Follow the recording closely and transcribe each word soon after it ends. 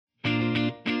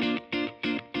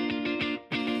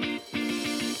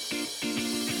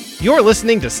You're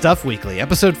listening to Stuff Weekly,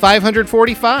 episode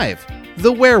 545,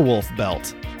 The Werewolf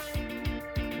Belt.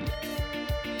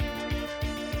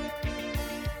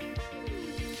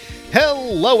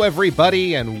 Hello,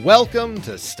 everybody, and welcome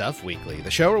to Stuff Weekly, the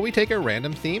show where we take a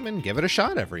random theme and give it a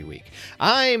shot every week.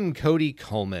 I'm Cody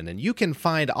Coleman, and you can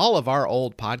find all of our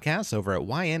old podcasts over at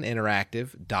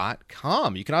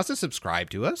yninteractive.com. You can also subscribe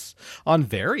to us on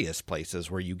various places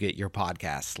where you get your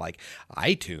podcasts, like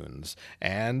iTunes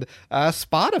and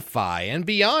Spotify and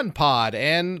Beyond Pod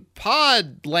and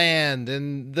Podland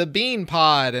and the Bean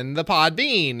Pod and the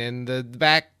Podbean and the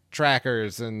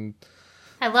Backtrackers and...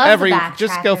 I love the Backtrackers.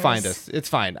 Just go find us. It's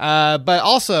fine. But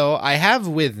also, I have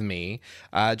with me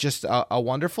just a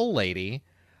wonderful lady,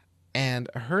 and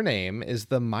her name is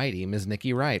the mighty Ms.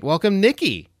 Nikki Wright. Welcome,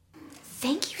 Nikki.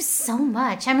 Thank you so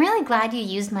much. I'm really glad you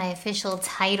used my official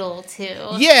title, too.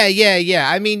 Yeah.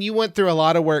 I mean, you went through a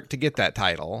lot of work to get that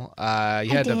title. You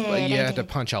had to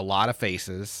punch a lot of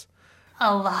faces.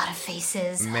 A lot of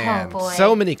faces. Man, oh, boy.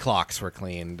 So many clocks were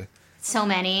cleaned. So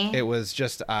many. It was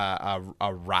just a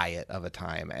riot of a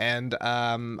time, and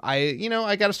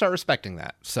I got to start respecting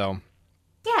that. So,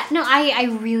 yeah, no,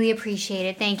 I really appreciate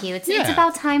it. Thank you. It's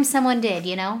about time someone did,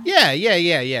 you know. Yeah.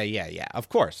 Of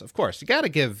course. You got to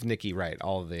give Nikki Wright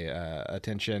all the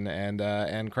attention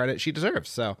and credit she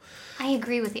deserves. So, I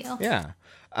agree with you. Yeah.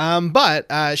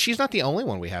 But she's not the only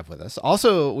one we have with us.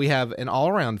 Also, we have an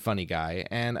all-around funny guy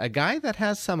and a guy that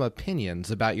has some opinions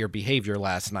about your behavior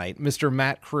last night, Mr.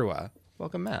 Matt Crua.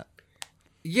 Welcome, Matt.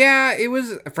 Yeah, it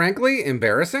was frankly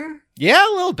embarrassing. Yeah, a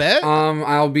little bit.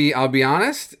 I'll be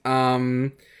honest.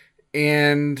 And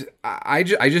I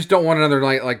just don't want another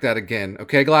night like that again.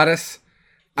 Okay, Gladys?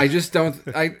 I just don't.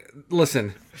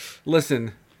 Listen.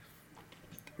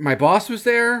 My boss was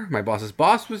there. My boss's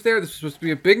boss was there. This was supposed to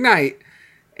be a big night.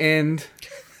 And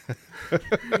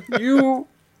you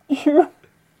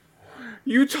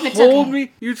told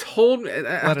me.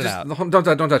 Let it out.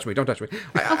 Don't touch me.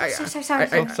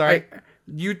 Sorry.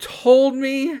 You told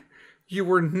me you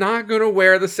were not going to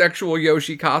wear the sexual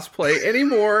Yoshi cosplay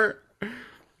anymore.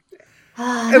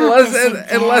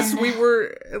 Unless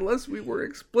we were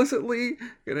explicitly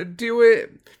going to do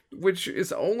it, which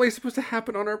is only supposed to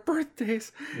happen on our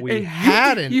birthdays. We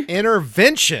had an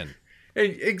intervention.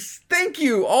 Thank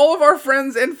you. All of our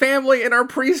friends and family and our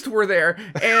priest were there.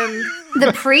 And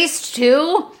the priest,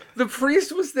 too? The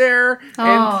priest was there.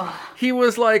 And he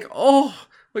was like, well,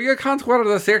 you can't wear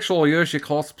the sexual Yoshi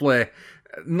cosplay.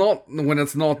 Not when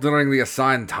it's not during the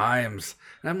assigned times.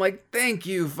 And I'm like, thank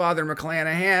you, Father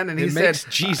McClanahan. And he said, makes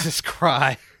Jesus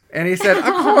cry. And he said, of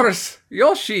course,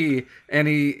 Yoshi. And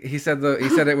he said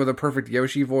it with a perfect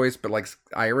Yoshi voice, but like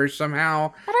Irish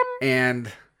somehow. And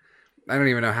I don't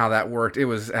even know how that worked. It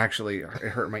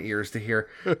hurt my ears to hear.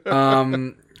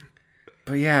 But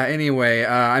yeah, anyway,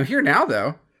 I'm here now,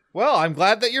 though. Well, I'm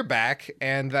glad that you're back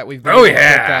and that we've been able to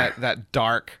put that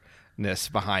darkness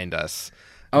behind us.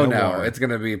 No, it's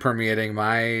going to be permeating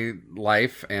my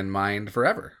life and mind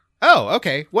forever. Oh,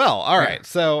 okay. Well, all right.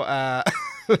 So,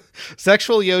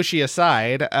 sexual Yoshi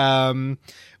aside,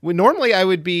 normally I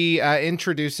would be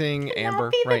introducing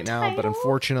Amber right now, but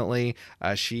unfortunately,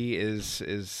 she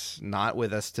is not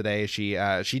with us today. She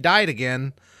died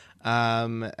again.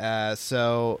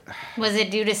 So was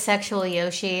it due to sexual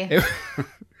Yoshi?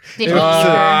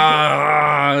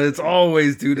 It's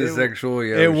always due to sexual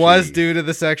Yoshi. It was due to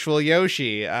the sexual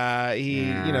Yoshi.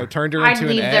 He turned her into an egg. I'd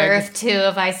leave the earth too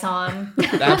if I saw him.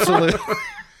 Absolutely.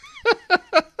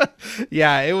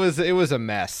 Yeah, it was a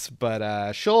mess,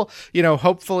 but she'll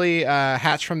hopefully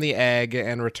hatch from the egg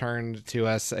and return to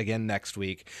us again next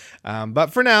week.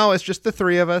 But for now, it's just the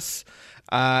three of us,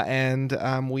 and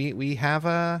we have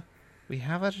a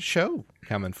show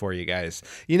coming for you guys.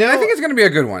 I think it's going to be a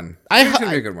good one. I think it's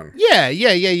going to be a good one. Yeah.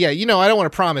 I don't want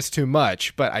to promise too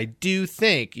much, but I do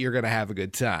think you're going to have a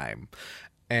good time.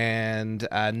 And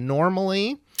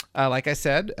normally, like I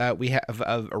said, we have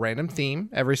a random theme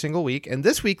every single week. And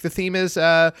this week, the theme is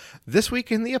This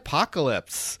Week in the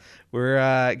Apocalypse.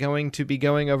 We're going to be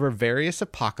going over various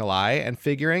apocalypse and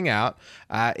figuring out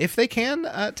if they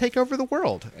can take over the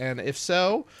world. And if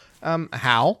so,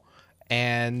 how?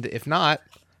 And if not,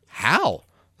 how?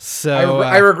 So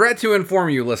I regret to inform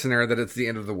you, listener, that it's the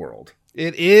end of the world.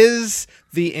 It is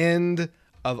the end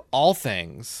of all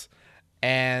things.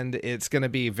 And it's going to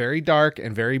be very dark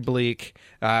and very bleak.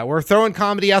 We're throwing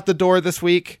comedy out the door this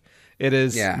week. It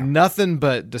is nothing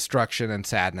but destruction and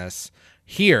sadness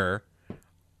here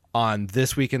on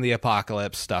This Week in the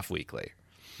Apocalypse Stuff Weekly.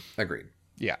 Agreed.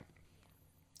 Yeah.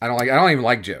 I don't even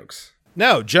like jokes.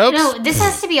 No, jokes. No, this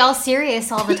has to be all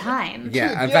serious all the time.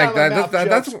 Yeah, in fact,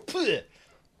 that's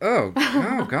Oh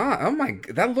God! Oh my!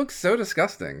 That looks so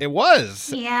disgusting. It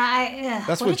was. Yeah,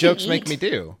 That's what did jokes you make eat? me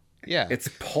do. Yeah. It's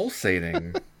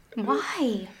pulsating.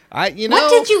 Why? What What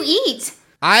did you eat?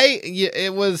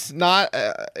 It was not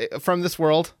from this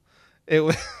world. It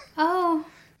was Oh,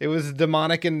 it was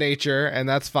demonic in nature, and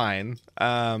that's fine.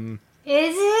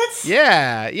 is it?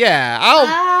 Yeah.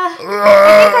 I think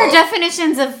our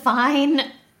definitions of fine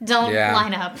don't Yeah.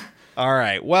 line up. All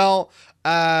right. Well,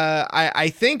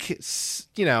 I think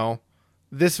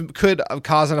this could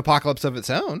cause an apocalypse of its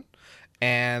own,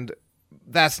 and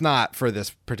that's not for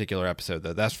this particular episode,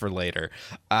 though. That's for later.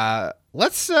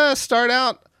 Let's start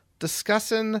out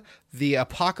discussing the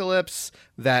apocalypse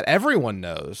that everyone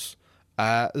knows: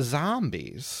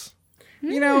 zombies.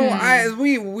 You know,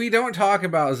 we don't talk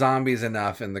about zombies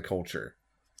enough in the culture.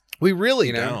 We really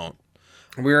You know? don't.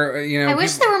 We're I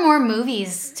wish there were more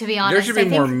movies, to be honest. there should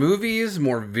be I more think- movies,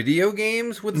 more video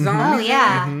games with Oh, zombies.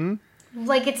 yeah. Mm-hmm.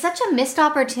 Like, it's such a missed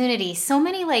opportunity. So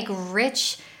many, like,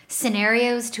 rich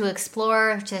scenarios to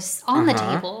explore just on the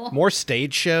table. More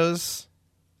stage shows.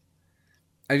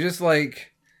 I just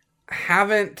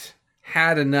haven't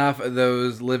had enough of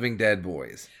those Living Dead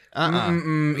boys.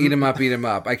 Eat 'em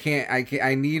up. I can't.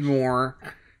 I need more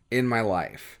in my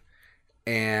life.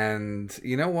 And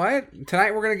you know what?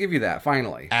 Tonight we're gonna give you that.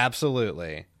 Finally.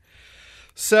 Absolutely.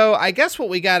 So I guess what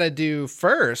we got to do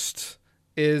first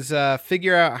is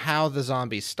figure out how the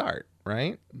zombies start,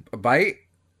 right? A bite.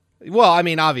 Well, I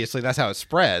mean, obviously that's how it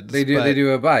spreads. They do. but They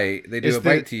do a bite. They do is a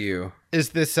bite the- to you. Is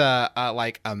this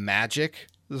like a magic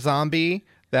zombie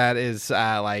that is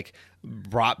like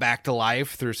brought back to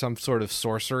life through some sort of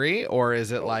sorcery, or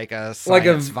is it like a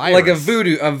science virus? like a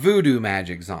voodoo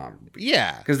magic zombie?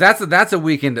 Yeah, Because that's a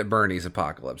Weekend at Bernie's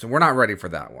apocalypse, and we're not ready for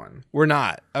that one. we're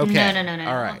not. Okay. No.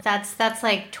 All right. That's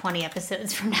like 20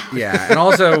 episodes from now. Yeah, and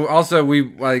also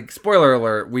we spoiler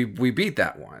alert, we beat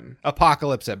that one.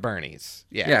 Apocalypse at Bernie's.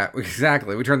 Yeah. Yeah,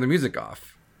 exactly. We turned the music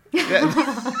off.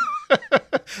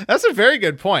 That's a very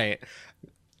good point.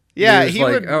 Yeah, was he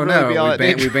would oh really no, be all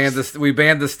we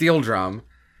banned the steel drum,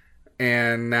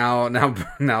 and now all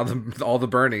the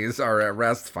Bernies are at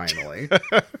rest finally.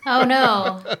 Oh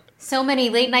no. So many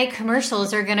late night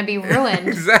commercials are going to be ruined.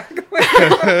 Exactly.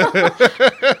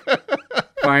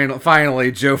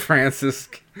 Finally, Joe Francis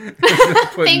is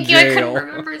put in Thank you. I jail. couldn't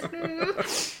remember his name.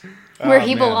 Where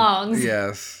he man. belongs.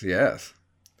 Yes.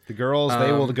 The girls,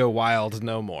 they will go wild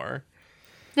no more.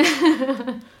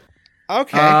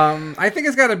 Okay. I think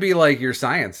it's got to be like your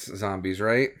science zombies,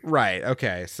 right? Right.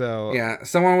 Okay. So Yeah.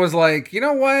 Someone was like, you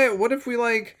know what? What if we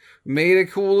made a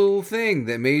cool little thing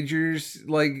that made your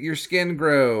skin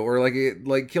grow, or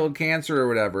it killed cancer or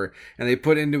whatever, and they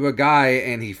put it into a guy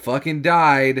and he fucking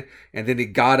died, and then he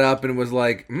got up and was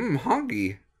like,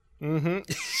 hungry. Mm-hmm.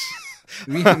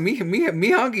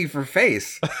 me hungry for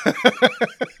face.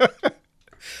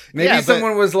 Maybe Yeah, but-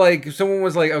 someone was like,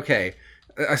 okay,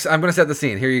 I'm gonna set the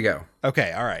scene. Here you go.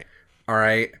 Okay. All right. All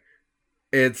right,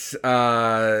 it's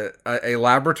a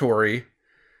laboratory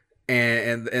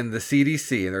and the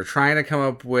CDC, and they're trying to come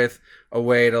up with a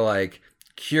way to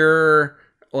cure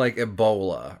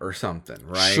Ebola or something,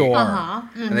 right? Sure. Uh-huh.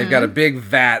 And they've got a big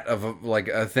vat of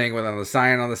a thing with on the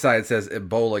sign on the side says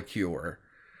Ebola cure,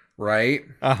 right?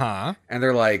 Uh-huh. And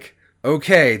they're like,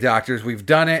 okay, doctors, we've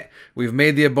done it. We've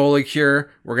made the Ebola cure.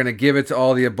 We're going to give it to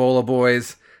all the Ebola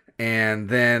boys, and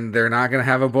then they're not going to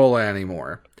have Ebola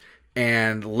anymore.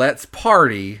 And let's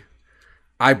party.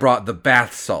 I brought the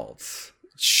bath salts.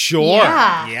 Sure.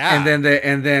 Yeah. Yeah.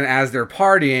 And then as they're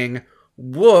partying,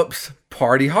 whoops,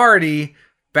 party hardy,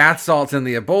 bath salts in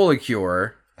the Ebola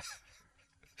cure.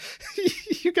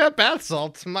 you got bath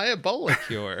salts, my Ebola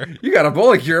cure. You got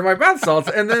Ebola cure in my bath salts.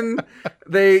 And then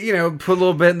they, put a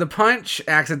little bit in the punch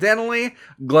accidentally.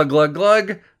 Glug, glug,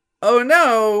 glug. Oh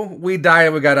no, we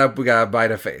died. We got up. We got a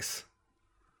bite of face.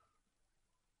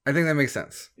 I think that makes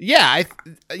sense. Yeah. I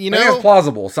think it's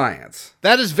plausible science.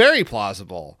 that is very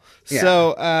plausible. Yeah.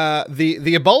 So the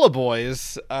Ebola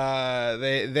boys,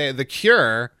 the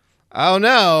cure. Oh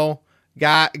no,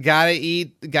 gotta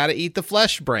eat the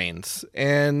flesh brains,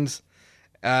 and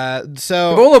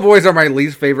so Ebola boys are my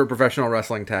least favorite professional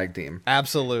wrestling tag team.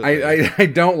 absolutely. I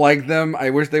don't like them. I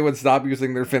wish they would stop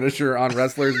using their finisher on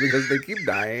wrestlers because they keep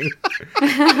dying.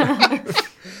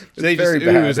 they just very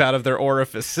bad. ooze out of their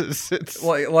orifices. It's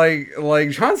Like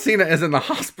John Cena is in the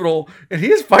hospital and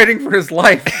he is fighting for his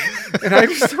life, and I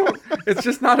just don't. It's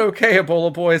just not okay,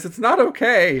 Ebola boys. It's not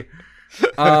okay.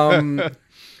 okay.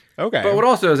 But what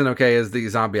also isn't okay is the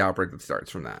zombie outbreak that starts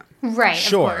from that. Right,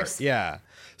 Sure. of course. Yeah.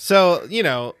 So,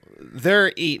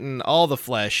 they're eating all the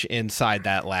flesh inside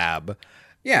that lab.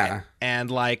 Yeah. And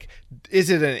like, is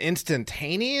it an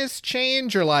instantaneous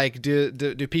change, or like do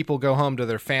people go home to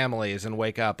their families and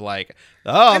wake up like,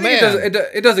 oh I man, think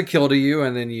it does a kill to you,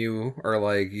 and then you are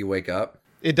like, you wake up.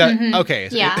 it does. Okay,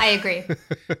 so Yeah, I agree.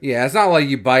 Yeah, it's not like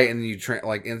you bite and you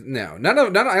no, none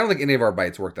of I don't think any of our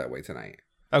bites work that way tonight.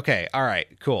 okay, all right,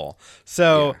 cool.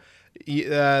 So.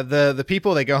 The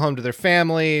people, they go home to their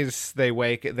families. They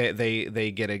wake.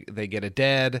 They get a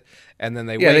dead, and then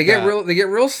they wake up. They get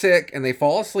real sick, and they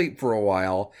fall asleep for a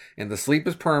while, and the sleep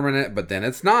is permanent, but then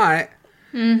it's not.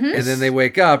 And then they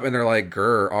wake up, and they're like,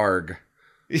 "Grr, arg."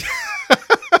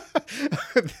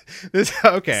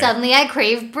 Okay. Suddenly I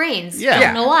crave brains. Yeah. I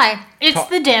don't know why. It's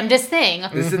the damnedest thing.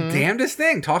 It's the damnedest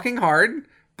thing. Talking hard,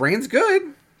 brain's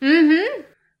good.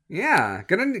 Yeah,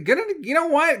 gonna. You know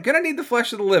what? Gonna need the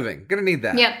flesh of the living. Gonna need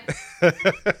that. Yep.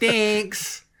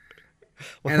 Thanks.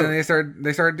 And then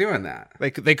they started doing that.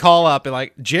 They call up and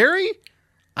like, Jerry,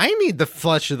 I need the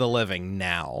flesh of the living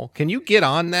now. Can you get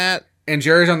on that? And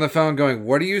Jerry's on the phone going,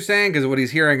 "What are you saying?" Because what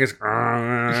he's hearing is,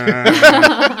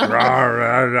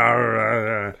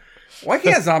 why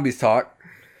can't zombies talk?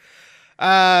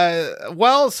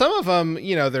 Well, some of them,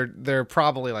 they're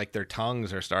probably like their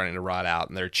tongues are starting to rot out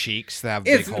and their cheeks have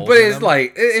big holes But in it's them.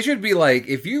 like it should be like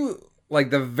if you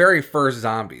like the very first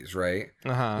zombies, right?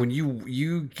 Uh-huh. When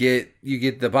you get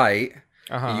the bite,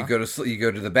 Uh-huh. you go to sleep, you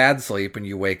go to the bad sleep, and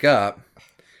you wake up.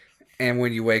 And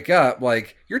when you wake up,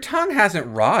 like your tongue hasn't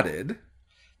rotted.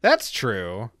 That's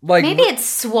true. Like Maybe it's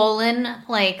swollen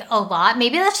like a lot.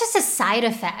 Maybe that's just a side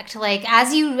effect. Like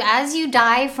as you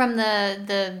die from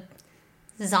the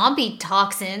zombie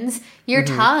toxins, your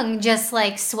tongue just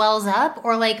like swells up,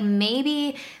 or like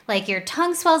maybe like your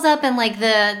tongue swells up and like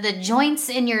the joints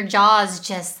in your jaws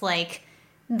just like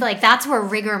that's where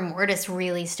rigor mortis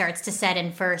really starts to set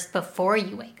in first before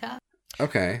you wake up.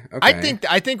 Okay.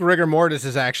 I think rigor mortis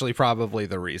is actually probably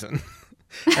the reason.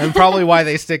 And probably why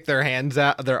they stick their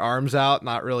arms out,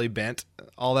 not really bent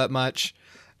all that much.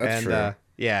 That's and true.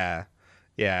 Yeah,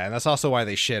 and that's also why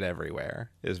they shit everywhere,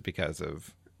 is because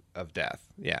of death.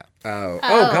 Yeah. Oh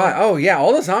god. Oh yeah.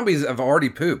 All the zombies have already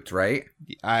pooped, right?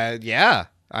 Yeah.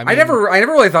 I mean, I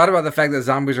never really thought about the fact that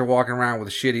zombies are walking around with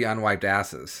shitty unwiped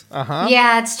asses. Uh-huh.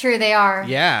 Yeah, it's true, they are.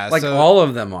 Yeah. Like so all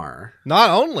of them are. not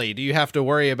only do you have to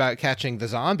worry about catching the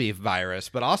zombie virus,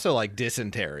 but also like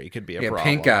dysentery could be a problem.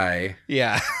 Pink eye.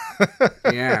 Yeah.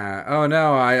 Yeah. Oh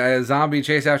no, a zombie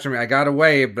chased after me. I got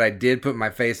away, but I did put my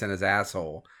face in his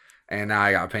asshole, and now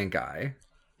I got pink eye.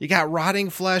 You got rotting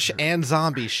flesh and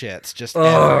zombie shits just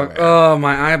Oh, everywhere.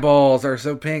 my eyeballs are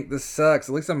so pink. This sucks.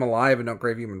 At least I'm alive and don't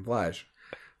crave human flesh.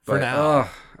 For now.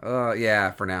 Yeah,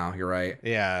 for now. You're right.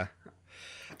 Yeah.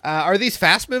 Are these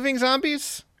fast-moving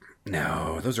zombies?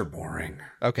 No, those are boring.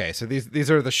 Okay, so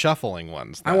these are the shuffling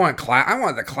ones. I want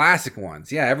the classic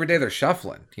ones. Yeah, every day they're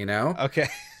shuffling, you know? Okay.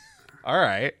 All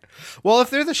right. Well, if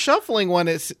they're the shuffling one,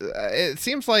 it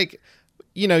seems like,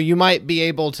 you might be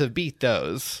able to beat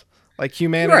those. Like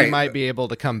humanity might be able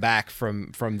to come back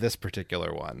from this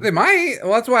particular one. They might.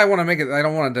 Well, that's why I want to make it. I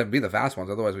don't want it to be the fast ones.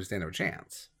 Otherwise, we stand no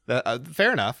chance.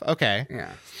 Fair enough. Okay.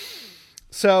 Yeah.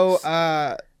 So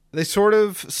they sort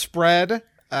of spread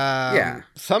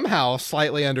somehow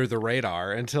slightly under the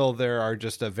radar until there are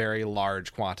just a very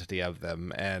large quantity of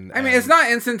them. And I mean, it's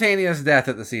not instantaneous death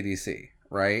at the CDC,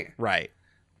 right? Right.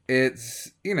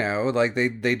 It's, like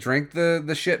they drink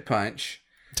the shit punch,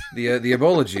 the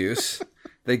Ebola juice.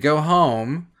 They go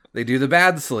home, they do the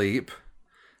bad sleep,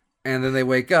 and then they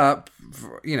wake up,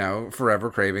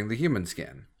 forever craving the human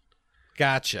skin.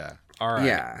 Gotcha. All right.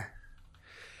 Yeah.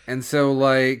 And so,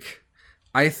 like,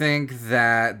 I think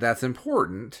that's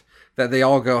important that they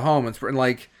all go home and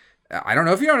like, I don't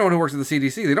know if you don't know anyone who works at the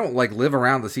CDC. They don't like live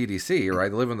around the CDC, right?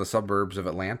 They live in the suburbs of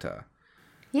Atlanta.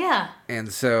 Yeah.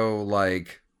 And so,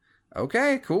 like,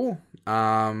 okay, cool.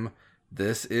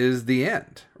 This is the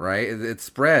end, right? It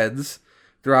spreads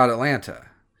throughout Atlanta.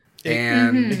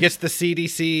 And it gets the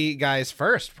CDC guys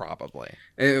first, probably.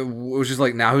 it was just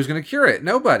like, now who's going to cure it?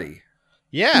 Nobody.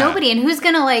 Yeah. Nobody. And who's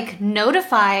going to like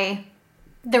notify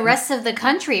the rest of the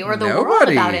country or the world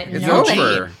Nobody. about it? It's Nobody.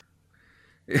 over.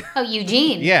 Oh,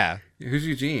 Eugene. Yeah. Who's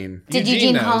Eugene? Did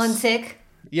Eugene Eugene call in knows. sick?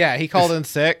 Yeah, he called in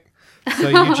sick. So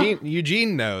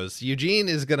Eugene knows. Eugene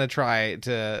is going to try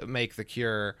to make the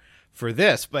cure for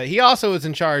this, but he also is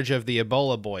in charge of the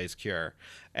Ebola Boys cure.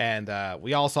 And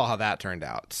we all saw how that turned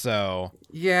out. So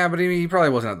Yeah, but he probably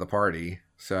wasn't at the party.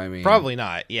 So, I mean... probably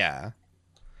not. Yeah.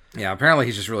 Yeah, apparently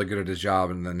he's just really good at his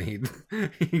job, and then he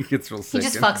gets real He sick.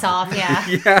 just fucks off, yeah.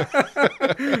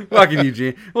 Yeah. Fucking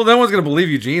Eugene. Well, no one's going to believe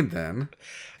Eugene then.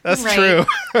 That's Right. true.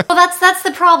 Well, that's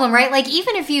the problem, right? Like,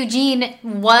 even if Eugene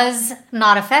was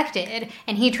not affected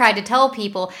and he tried to tell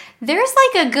people, there's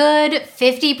like a good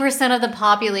 50% of the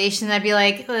population that'd be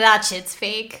like, that shit's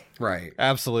fake. Right.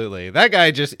 Absolutely. That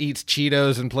guy just eats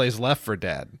Cheetos and plays Left 4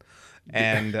 Dead.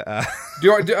 And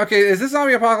Okay, is this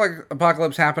zombie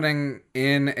apocalypse happening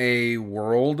in a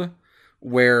world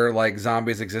where like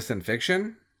zombies exist in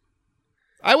fiction?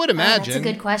 I would imagine. That's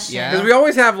a good question. Yeah. Because we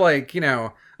always have like, you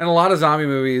know, in a lot of zombie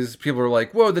movies, people are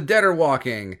like, "Whoa, the dead are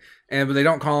walking," but they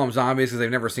don't call them zombies because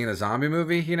they've never seen a zombie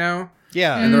movie, you know.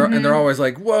 Yeah. And they're always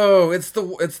like, "Whoa, it's the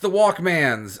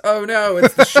Walkmans. Oh no,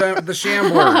 it's the the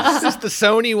Shamblers. This is the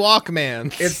Sony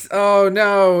Walkman. It's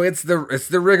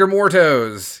the rigor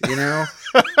mortos." You know.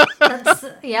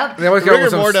 Yep. They always come up Rigor with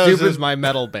some Mortis stupid. is my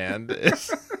metal band.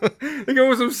 They go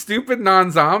with some stupid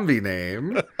non-zombie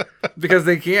name because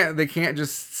they can't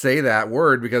just say that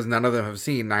word because none of them have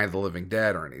seen Night of the Living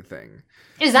Dead or anything.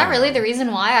 Is that really the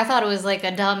reason why? I thought it was like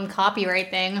a dumb copyright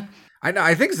thing.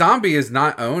 I think zombie is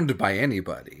not owned by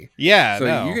anybody. Yeah, So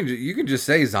no. you can just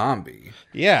say zombie.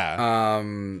 Yeah.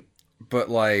 But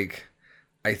like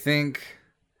I think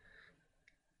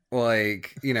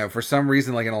like, you know, for some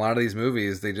reason like in a lot of these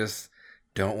movies they just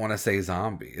don't want to say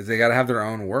zombie. They got to have their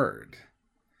own word.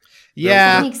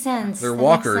 yeah. That makes sense. They're That makes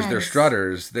walkers, they're sense.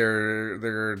 strutters, they're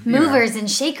you know, Movers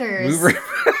and shakers.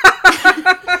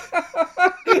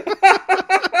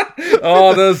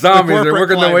 Oh, those zombies! They're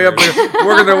corporate working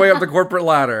their way up the corporate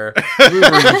ladder.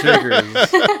 Movers and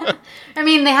shakers. I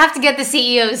mean, they have to get the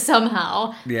CEOs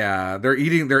somehow. Yeah, they're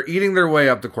eating their way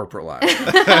up the corporate ladder.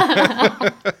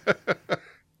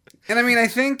 And I mean, I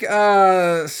think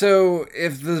so.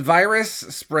 If the virus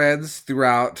spreads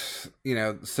throughout, you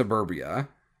know, suburbia,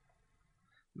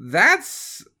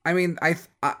 that's. I mean,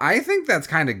 I think that's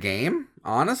kind of game,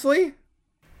 honestly.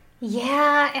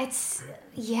 Yeah,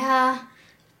 Because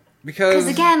Because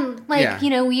again, like, yeah. you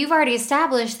know, you've already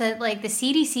established that, like, the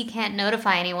CDC can't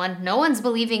notify anyone. No one's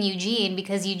believing Eugene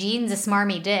because Eugene's a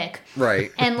smarmy dick.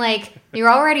 right, And, like, you're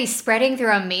already spreading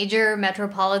through a major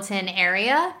metropolitan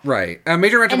area. right, a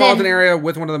major metropolitan then- area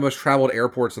with one of the most traveled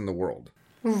airports in the world.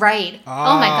 Right.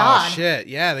 Oh my god. Shit.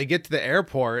 Yeah, they get to the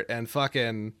airport and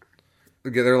fucking.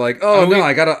 They're like, oh no,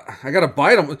 I gotta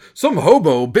bite him. Some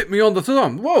hobo bit me on the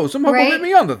thumb. Whoa, some hobo Right? bit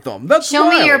me on the thumb. That's Show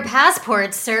me your wild.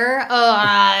 passport, sir. Oh,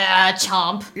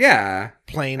 chomp. Yeah.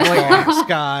 Planes falling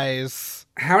skies.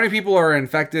 How many people are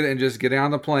infected and just getting on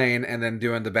the plane and then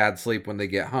doing the bad sleep when they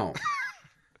get home?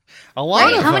 A lot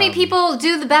Right? of How many them. people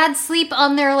do the bad sleep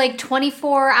on their, like,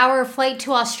 24-hour flight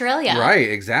to Australia? Right,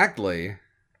 exactly.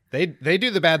 They do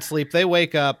the bad sleep. They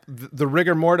wake up. The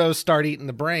rigor mortos start eating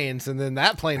the brains, and then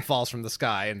that plane falls from the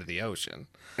sky into the ocean.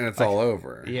 And it's all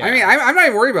over. yeah. I mean, I'm not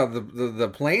even worried about the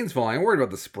planes falling. I'm worried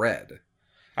about the spread.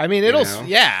 I mean, it'll. know?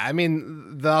 Yeah, I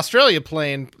mean, the Australia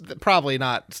plane probably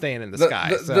not staying in the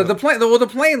sky. So.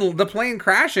 The plane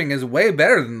crashing is way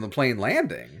better than the plane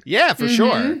landing. Yeah, for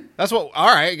sure. That's what.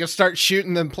 All right, you start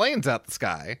shooting them planes out the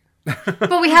sky.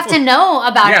 But we have to know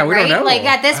about Yeah, it, we don't right? know. Like,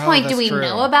 at this Oh, point, do that's we true.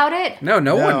 know about it? No one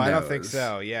knows. I don't think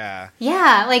so. Yeah,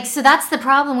 Yeah, like, so that's the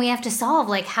problem we have to solve.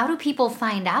 Like, how do people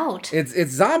find out? It's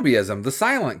zombieism, the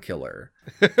silent killer.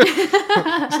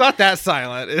 it's not that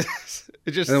silent.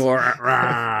 It just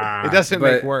it doesn't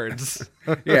make But, words.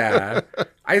 Yeah,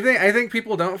 I think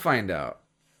people don't find out.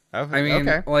 I mean,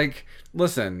 okay. like,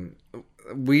 listen,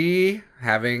 we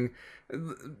having,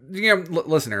 you know,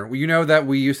 listener, you know that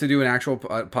we used to do an actual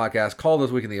podcast called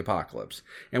This Week in the Apocalypse,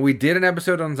 and we did an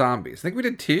episode on zombies. I think we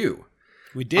did 2.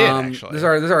 We did actually. This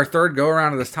is our third go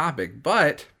around of this topic,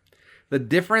 but the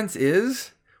difference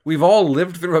is we've all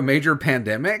lived through a major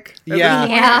pandemic. at Yeah. this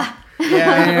point. Yeah.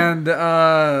 Yeah,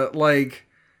 And like,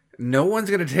 no one's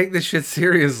gonna take this shit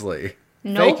seriously.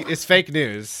 Nope. it's fake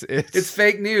news. It's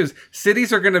fake news.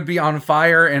 Cities are going to be on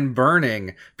fire and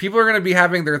burning. People are going to be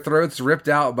having their throats ripped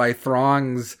out by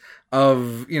throngs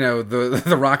of, you know,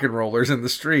 the rock and rollers in the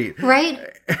street. Right?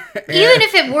 Even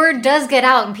if word does get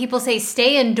out and people say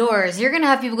stay indoors, you're going to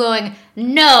have people going,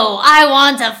 no, I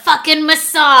want a fucking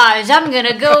massage. I'm going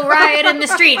to go riot in the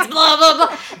streets, blah, blah,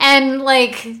 blah. And,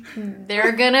 like,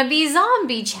 they're going to be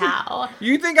zombie chow.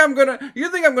 You think I'm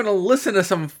gonna listen to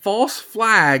some false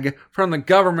flag from the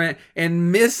government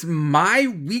and miss my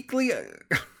weekly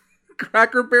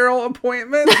Cracker Barrel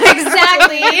appointment?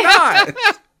 Exactly. God.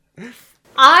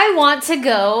 I want to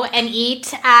go and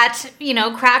eat at, you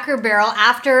know, Cracker Barrel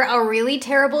after a really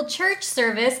terrible church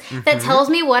service that tells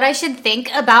me what I should think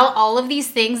about all of these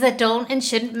things that don't and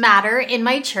shouldn't matter in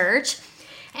my church.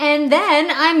 And then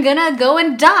I'm gonna go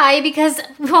and die because,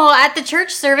 well, at the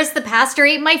church service, the pastor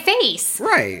ate my face.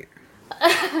 Right.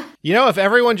 You know, if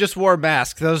everyone just wore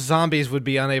masks, those zombies would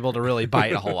be unable to really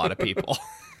bite a whole lot of people.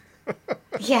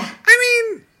 Yeah. I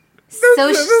mean,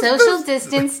 Social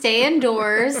distance, stay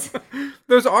indoors.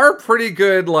 those are pretty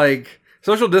good, like,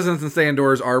 social distance and stay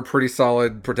indoors are pretty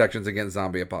solid protections against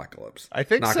zombie apocalypse. I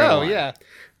think Not gonna so, lie. yeah.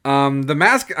 The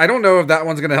mask, I don't know if that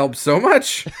one's going to help so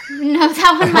much. No,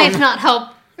 that one might not help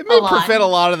It a may lot. prevent a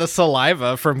lot of the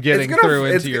saliva from getting gonna- through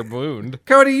it's- into your wound.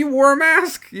 Cody, you wore a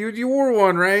mask? You wore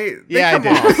one, right? They Yeah, I come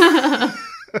did. off.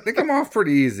 They come off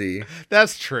pretty easy.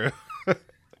 That's true.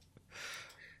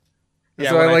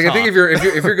 Yeah, So when I think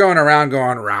talk. if you're going around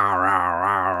going rah rah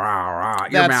rah rah rah, your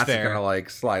That's mask fair. is gonna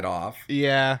like slide off.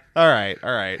 Yeah. All right.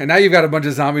 And now you've got a bunch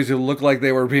of zombies who look like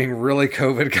they were being really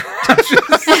COVID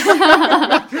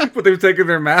conscious, but they've taken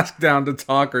their mask down to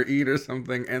talk or eat or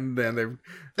something, and then they're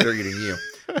eating you.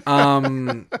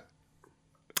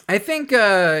 I think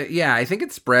I think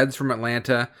it spreads from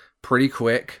Atlanta pretty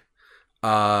quick.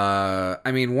 I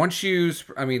mean,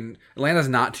 Atlanta's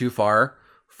not too far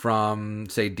from,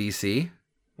 say, DC.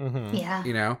 Mm-hmm. Yeah.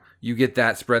 You know, you get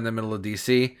that spread in the middle of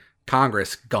DC.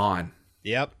 Congress gone.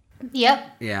 Yep.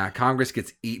 Yep. Yeah, Congress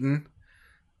gets eaten,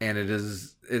 and it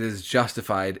is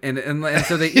justified. And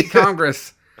so they eat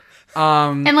Congress.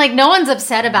 And like no one's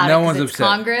upset about No it. 'cause one's it's upset.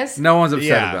 Congress. No one's upset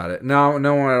Yeah. about it. No one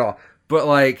at all. But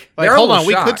like they're Hold a on, little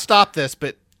we could shocked. stop this,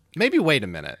 but maybe wait a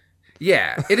minute.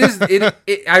 Yeah, it is.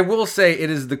 I will say it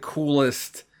is the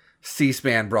coolest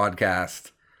C-SPAN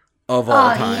broadcast of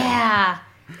all Oh time. yeah.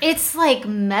 It's like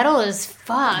metal as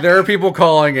fuck. There are people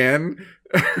calling in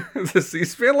to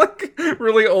C-SPAN, like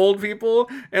really old people,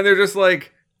 and they're just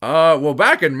like, well,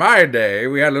 back in my day,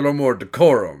 we had a little more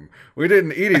decorum. We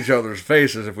didn't eat each other's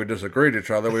faces if we disagreed with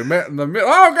each other. We met in the middle.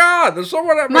 Oh, God, there's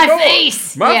someone at my My door.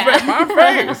 face! My, Yeah. my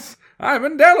face. I'm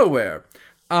in Delaware.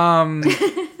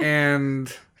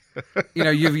 And, you know,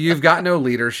 you've got no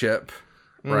leadership,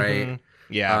 right? Mhm.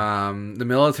 Yeah. The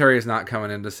military is not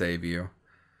coming in to save you.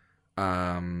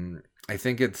 I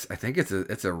think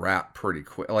it's a wrap pretty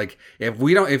quick. Like if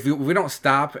we don't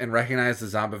stop and recognize the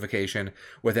zombification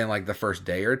within like the first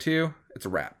day or two, it's a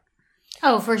wrap.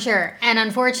 Oh, for sure. And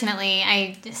unfortunately,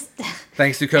 I just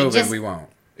Thanks to COVID, just- we won't.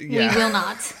 Yeah. we will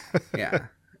not. Yeah.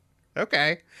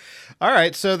 Okay. All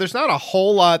right. So there's not a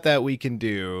whole lot that we can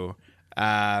do.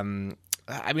 I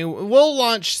mean, we'll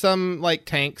launch some like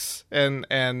tanks and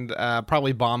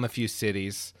probably bomb a few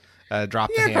cities. Drop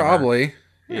the Yeah, hammer. probably.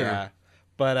 Yeah.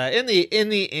 But in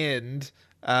the end,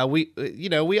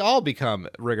 we all become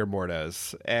rigor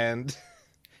mortis and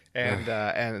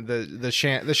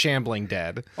the shambling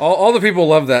dead. All the people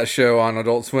love that show on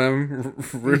Adult Swim,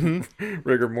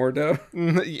 Rigor Mordo.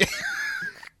 Yeah.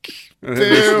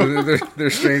 Their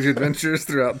strange adventures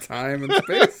throughout time and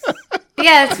space.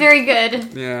 Yeah, it's very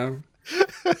good. Yeah.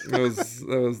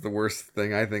 That was the worst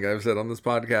thing I think I've said on this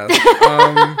podcast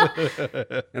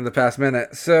in the past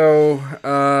minute. So,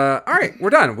 all right,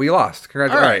 we're done. We lost. All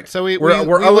Congratulations. right. So we We're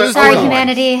 0-1. Sorry,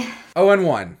 humanity.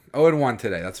 0-1. 0-1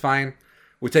 today. That's fine.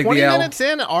 We take 20 the L. minutes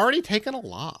in, already taken a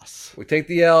loss. We take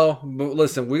the L. But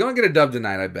listen, we're gonna get a dub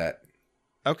tonight. I bet.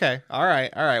 Okay. All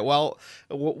right. Well,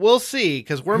 we'll see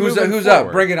because we're Who's moving up?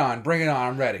 forward. Bring it on. Bring it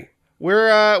on. I'm ready.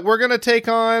 We're gonna take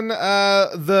on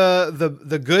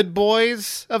the good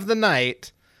boys of the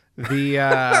night. The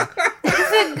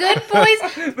The good boys.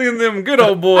 Look at them good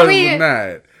old boys Are we-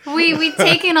 tonight. We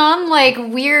taking on like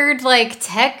weird like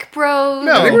tech bros.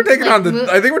 No. I think we're taking like, on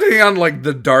I think we're taking on like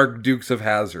the Dark Dukes of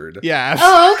Hazzard. yeah.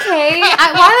 Oh, okay.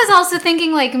 I was also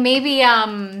thinking like maybe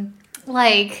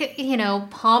like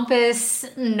pompous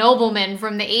noblemen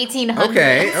from the 1800s.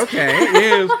 Okay.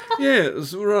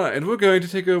 Yes, right. We're going to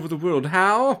take over the world.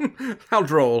 How? How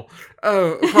droll.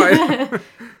 Oh, right.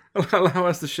 Allow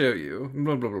us to show you.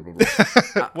 Blah, blah, blah, blah,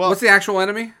 blah. What's the actual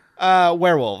enemy?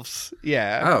 Werewolves.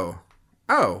 Yeah. Oh.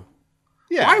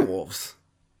 Yeah. Why wolves?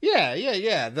 Yeah.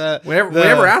 We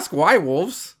never ask why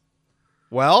wolves.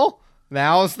 Well,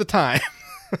 now is the time.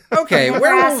 Okay, Never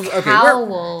werewolves. ask Okay, how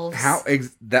wolves.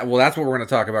 that's what we're going to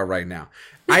talk about right now.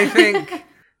 I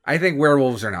think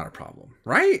werewolves are not a problem,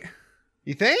 right?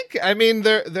 You think? I mean,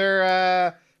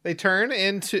 they turn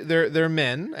into they're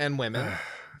men and women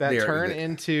that turn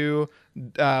into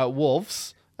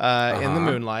wolves in the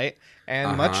moonlight,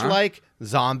 and much like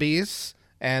zombies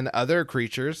and other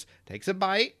creatures, takes a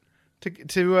bite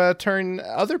to turn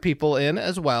other people in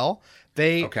as well.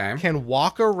 They can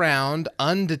walk around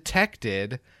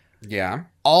undetected, Yeah.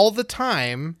 all the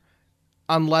time,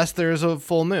 unless there's a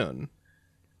full moon.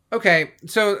 Okay,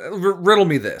 so riddle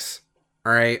me this.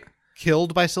 All right.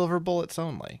 Killed by silver bullets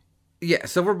only. Yeah,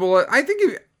 silver bullet. I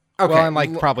think Okay. Well, and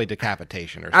like probably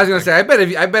decapitation or something. I was gonna say,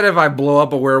 I bet if I blow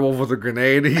up a werewolf with a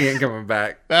grenade, he ain't coming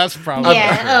back. That's probably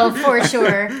Yeah, oh, for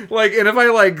sure. Like, and if I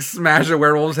like smash a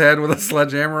werewolf's head with a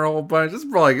sledgehammer a whole bunch, it's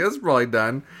probably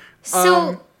done.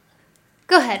 So,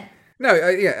 go ahead. No,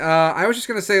 I was just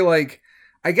gonna say, like,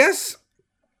 I guess.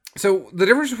 So the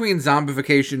difference between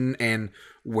zombification and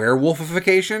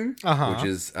werewolfification, which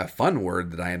is a fun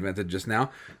word that I invented just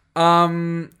now,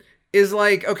 is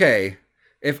like, okay,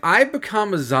 if I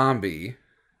become a zombie,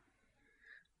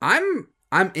 I'm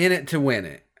in it to win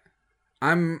it.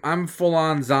 I'm full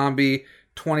on zombie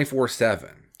 24/7.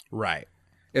 right.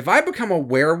 If I become a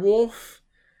werewolf,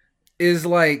 is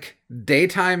like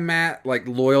daytime Matt like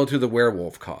loyal to the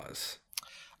werewolf cause?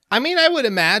 I mean, I would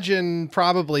imagine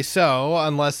probably so,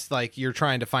 unless like you're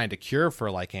trying to find a cure for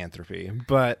lycanthropy.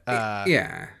 But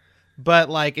Yeah. But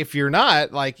like if you're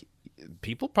not, like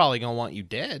people probably gonna want you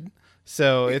dead.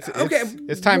 So it's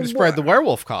time to spread the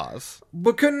werewolf cause.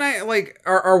 But couldn't I like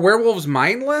are werewolves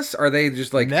mindless? Are they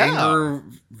just like No. anger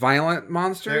violent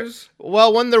monsters?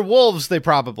 Well, when they're wolves, they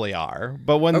probably are.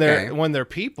 But when Okay. they're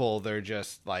people, they're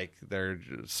just like they're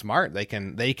smart. They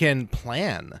can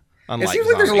plan. It Unlike seems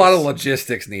like there's a lot of zombies.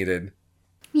 logistics needed.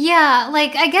 Yeah,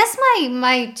 like, I guess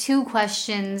my two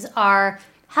questions are,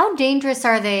 how dangerous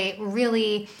are they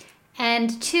really?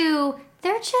 And two,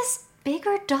 they're just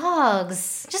bigger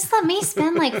dogs. Just let me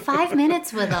spend like 5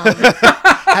 minutes with them.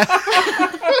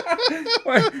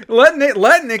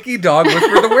 Let Nikki dog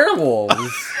whisper the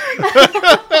werewolves.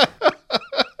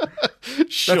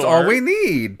 Sure. That's all we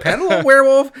need. Pet a little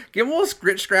werewolf, give him a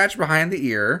little scratch behind the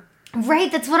ear,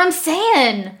 Right, that's what I'm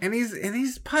saying. and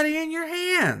he's putty in your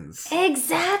hands.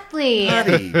 Exactly.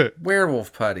 Putty,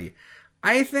 werewolf putty.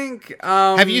 I think.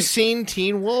 Have you seen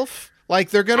Teen Wolf? Like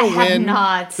they're gonna I have win.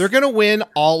 not. They're gonna win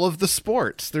all of the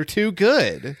sports. They're too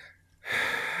good.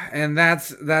 And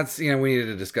that's we needed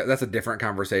to discuss. That's a different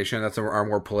conversation. That's our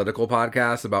more political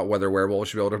podcast about whether werewolves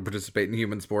should be able to participate in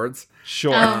human sports.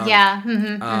 Sure. Oh, yeah.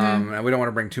 And we don't want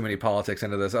to bring too many politics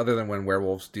into this, other than when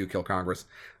werewolves do kill Congress.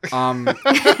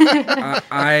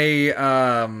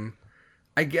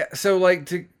 I get so like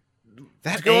to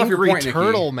That go off your angry point, Nikki.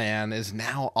 turtle man is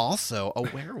now also a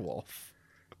werewolf.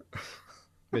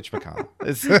 Mitch McConnell.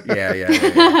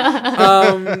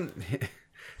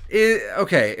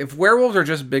 Okay, if werewolves are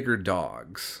just bigger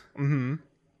dogs,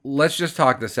 let's just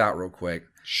talk this out real quick.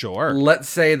 Sure. Let's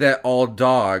say that all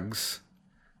dogs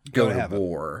go to to heaven.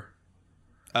 war.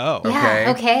 Oh.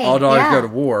 Yeah. okay, All dogs yeah. go to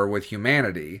war with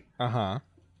humanity. Uh-huh.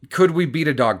 Could we beat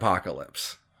a dog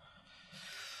apocalypse?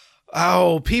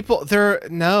 Oh,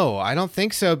 no, I don't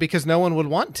think so because no one would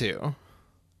want to.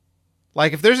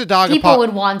 Like if there's a dog People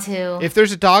would want to. if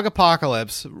there's a dog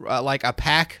apocalypse, like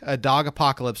a dog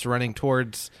apocalypse running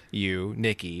towards you,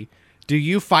 Nikki, do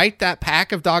you fight that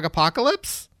pack of dog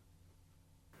apocalypse?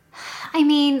 I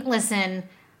mean, listen,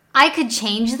 I could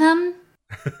change them.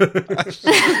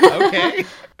 Okay.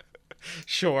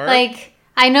 Sure. Like,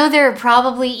 I know they're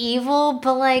probably evil,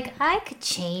 but like, I could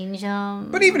change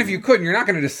them. But even if you couldn't, you're not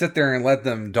going to just sit there and let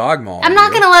them dog maul I'm you.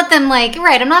 not gonna let them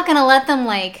I'm not gonna let them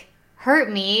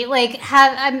hurt me. Like,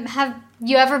 have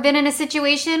you ever been in a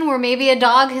situation where maybe a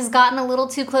dog has gotten a little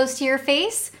too close to your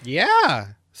face? yeah.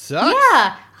 Sucks.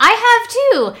 Yeah, I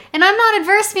have too. And I'm not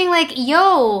adverse to being like,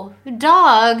 yo,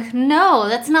 dog, no,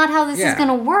 that's not how this Yeah. is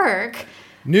gonna work.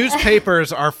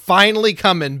 Newspapers are finally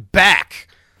coming back.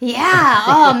 Yeah.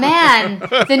 Oh man,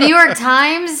 the New York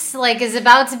Times is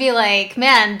about to be like,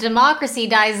 man, democracy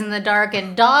dies in the dark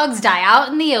and dogs die out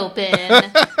in the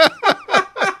open.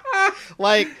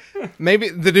 Like maybe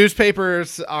the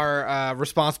newspapers are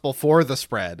responsible for the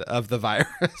spread of the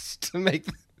virus to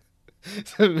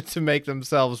make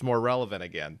themselves more relevant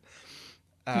again.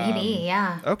 Maybe,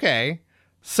 yeah. Okay.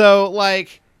 So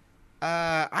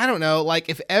I don't know,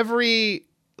 if every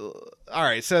all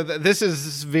right, so this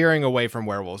is veering away from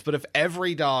werewolves, but if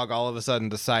every dog all of a sudden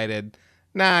decided,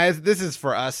 nah, this is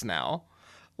for us now,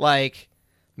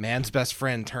 man's best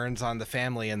friend turns on the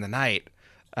family in the night,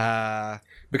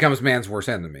 Becomes man's worst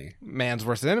enemy. man's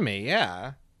worst enemy,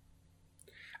 yeah.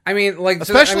 I mean,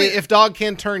 Especially if dog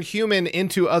can turn human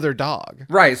into other dog.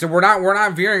 right. So we're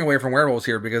not veering away from werewolves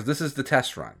here because this is the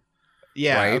test run.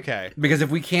 Yeah, Right? okay. Because if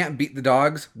we can't beat the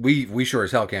dogs, we sure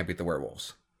as hell can't beat the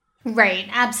werewolves. Right,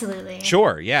 absolutely.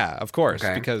 Sure, yeah, of course,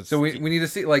 Okay. because so we need to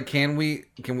see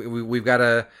we've got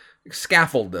to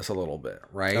scaffold this a little bit,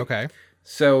 right? okay.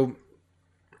 So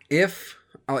if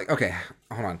okay,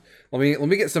 hold on. Let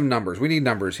me get some numbers. We need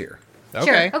numbers here.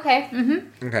 Okay. Sure. Okay.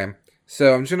 Mm-hmm. Okay.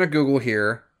 So I'm just gonna Google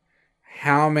here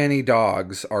how many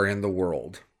dogs are in the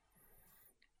world.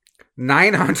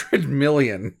 900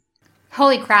 million.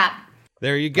 Holy crap.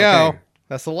 There you go. Okay.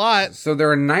 That's a lot. So there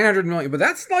are 900 million, but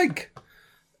that's like,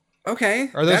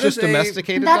 okay. Are those that just is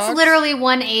domesticated That's dogs? literally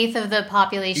 1/8 of the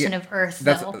population of Earth,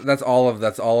 though. That's all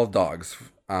of dogs.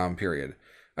 Period.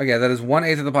 Okay, that is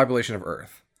 1/8 of the population of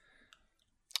Earth.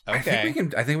 Okay.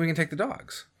 I think we can take the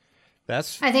dogs.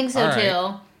 That's. I think so all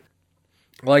right.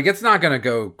 too. Like, it's not going to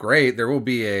go great. There will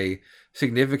be a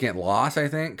significant loss, I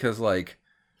think, because, like,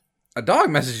 a dog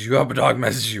messes you up,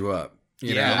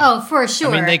 You Yeah. know? Oh, for sure.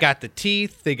 I mean, they got the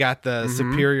teeth, they got the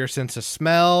superior sense of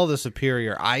smell, the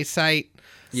superior eyesight.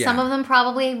 Yeah. Some of them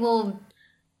probably will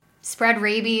spread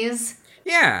rabies.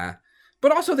 Yeah.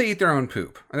 But also they eat their own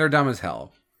poop. And they're dumb as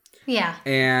hell. Yeah.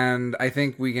 And I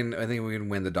think we can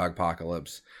win the dog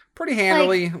apocalypse pretty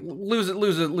handily. Lose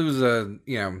a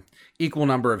equal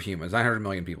number of humans. 900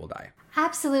 million people die.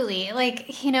 Absolutely. Like,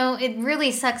 it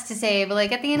really sucks to say, but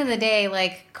like at the end of the day,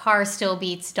 like car still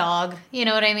beats dog. You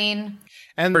know what I mean?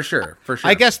 And For sure.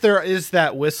 I guess there is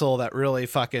that whistle that really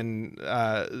fucking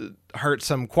hurts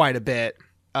them quite a bit.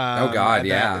 Oh, God,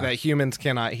 yeah. That humans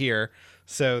cannot hear.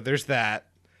 So there's that.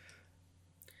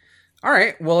 All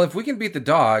right. Well, if we can beat the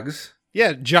dogs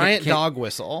Yeah, giant dog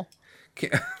whistle.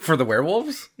 for the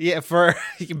werewolves, Yeah, for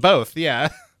both, yeah.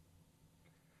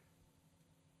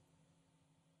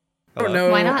 I don't know.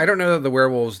 Why not? I don't know that the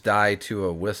werewolves die to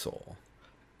a whistle.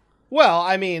 Well,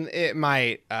 I mean, it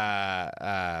might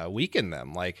weaken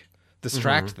them, like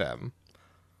distract them,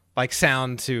 like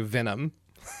sound to venom.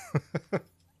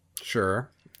 Sure.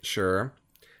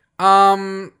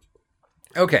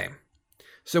 Okay.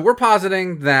 So we're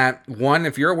positing that, one,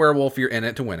 if you're a werewolf, you're in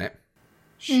it to win it.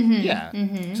 Yeah.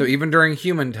 So even during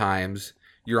human times,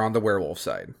 you're on the werewolf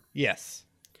side. Yes.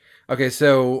 Okay,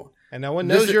 so And no one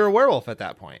This knows is- you're a werewolf at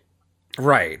that point.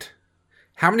 right.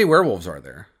 How many werewolves are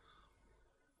there?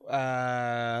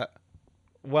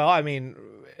 Well, I mean,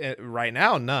 right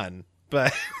now, none.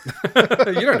 But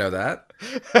You don't know that.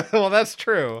 well, that's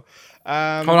true.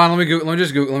 Hold on, let me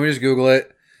just Google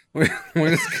it. Let me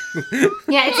just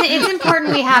Yeah, it's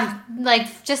important we have,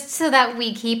 like, just so that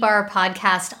we keep our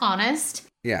podcast honest.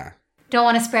 Yeah. Don't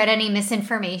want to spread any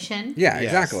misinformation. Yeah, Yes.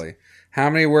 exactly. How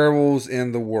many werewolves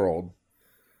in the world?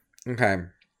 Okay.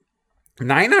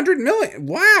 900 million.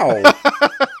 Wow.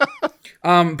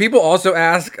 People also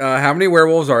ask, how many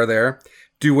werewolves are there?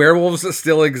 Do werewolves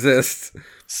still exist?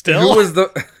 Still? Who was the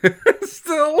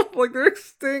still, like, they're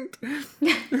extinct?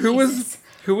 Who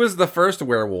was the first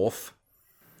werewolf?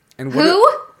 And Who?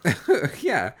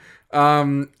 Yeah.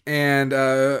 And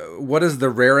what is the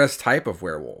rarest type of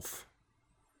werewolf?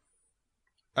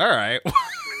 All right.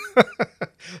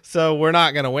 So we're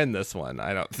not going to win this one,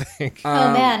 I don't think.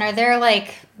 Oh man, are there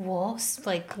like wolves,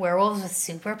 like werewolves with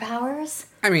superpowers?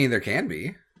 I mean, there can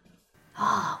be.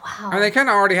 Oh wow, I mean, they kind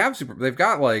of already have they've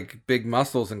got, like, big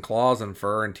muscles and claws and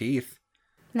fur and teeth.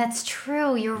 that's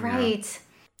true. You're right.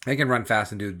 They can run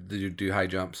fast and do high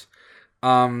jumps.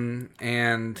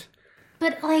 And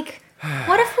But like,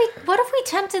 what if we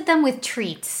tempted them with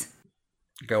treats?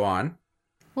 go on.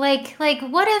 Like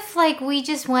what if like we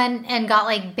just went and got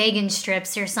like bacon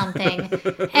strips or something,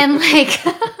 and like,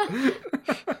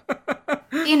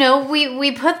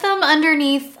 we put them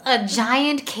underneath a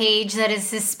giant cage that is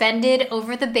suspended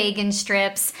over the bacon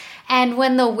strips, and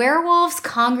when the werewolves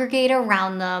congregate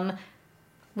around them,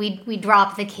 we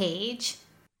drop the cage.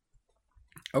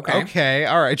 Okay. Okay,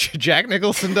 all right. Jack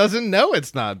Nicholson doesn't know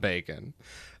it's not bacon.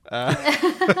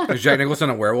 Is Jack Nicholson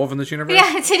a werewolf in this universe?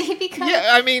 Yeah, did he become? Yeah,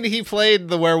 I mean, he played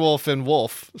the werewolf in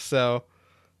Wolf, so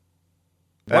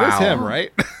that is Wow. him,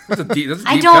 right? That's a deep cut.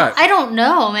 I don't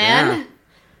know, man. Yeah.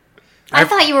 I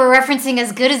thought you were referencing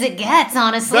As Good as It Gets,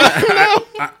 honestly.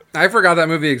 I forgot that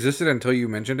movie existed until you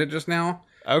mentioned it just now.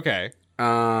 Okay.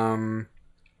 Hold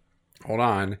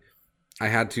on. I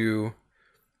had to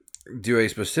do a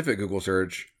specific Google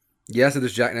search. Yes, it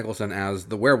is Jack Nicholson as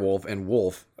the werewolf in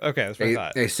Wolf. Okay, that's what I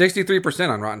thought. A 63%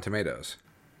 on Rotten Tomatoes.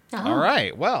 All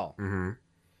right. Well,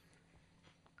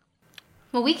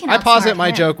 Well, we can. I posit outsmart my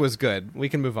him. joke was good. We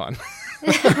can move on.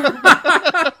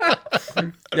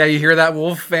 Yeah, you hear that,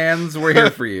 Wolf fans? We're here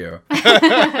for you.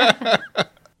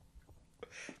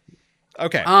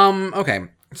 Okay. Okay.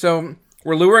 So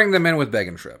we're luring them in with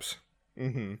bacon strips.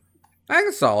 Mm-hmm. I think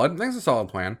it's solid. I think it's a solid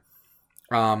plan.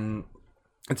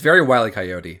 It's very Wile E.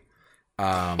 Coyote.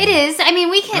 It is. I mean,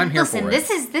 we I'm can here listen. for This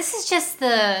is just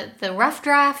the rough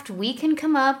draft. We can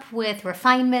come up with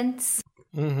refinements.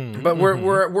 But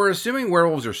we're assuming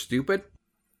werewolves are stupid,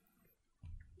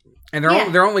 and they're Yeah.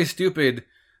 they're only stupid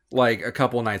like a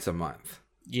couple nights a month.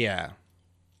 yeah.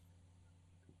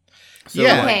 So,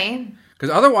 Yeah. Okay. Because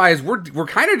otherwise, we're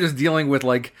kind of just dealing with,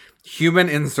 like, human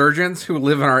insurgents who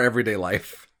live in our everyday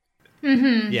life,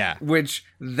 Yeah. which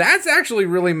that's actually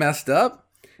really messed up.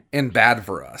 and bad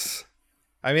for us.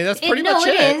 I mean, that's pretty much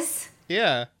it. It is.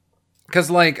 Yeah. Because,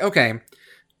 like, okay,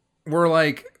 we're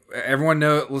like,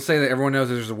 let's say that everyone knows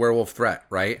there's a werewolf threat,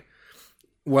 right?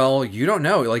 Well, you don't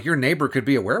know. Like, your neighbor could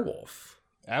be a werewolf.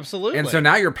 Absolutely. And so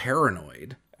now you're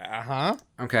paranoid. Uh-huh.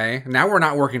 Okay? Now we're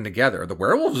not working together. The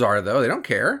werewolves are, though. They don't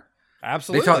care.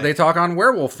 Absolutely. They talk on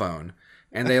werewolf phone.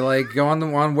 And they, like, go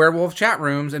on werewolf chat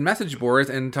rooms and message boards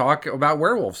and talk about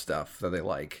werewolf stuff that they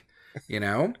like. You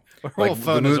know? Werewolf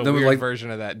phone is a weird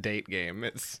version of that date game.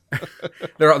 It's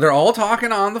they're all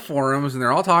talking on the forums, and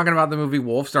they're all talking about the movie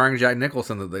Wolf starring Jack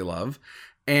Nicholson that they love.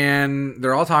 And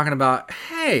they're all talking about,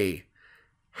 hey,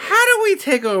 how do we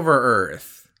take over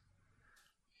Earth?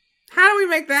 How do we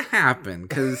make that happen?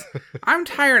 Because I'm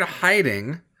tired of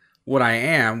hiding what I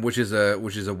am, which is a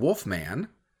wolf man.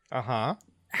 Uh-huh.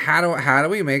 How do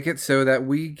we make it so that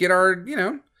we get our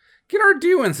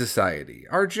due in society,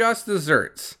 our just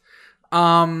desserts?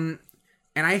 And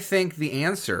I think the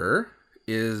answer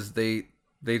is they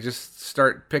just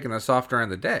start picking us off during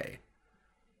the day.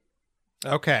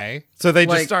 Okay, so they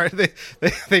just start.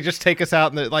 They just take us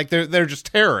out, and they're just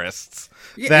terrorists.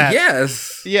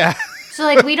 Yes. Yeah. So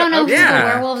like we don't know who the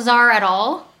werewolves are at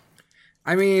all.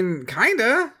 I mean,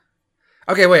 kinda.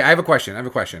 Okay, wait. I have a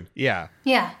question. Yeah.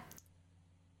 Yeah.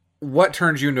 What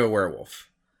turns you into a werewolf?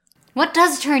 What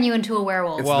does turn you into a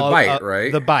werewolf? It's the bite,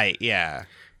 right? The bite, yeah.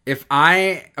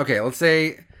 Let's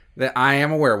say that I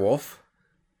am a werewolf.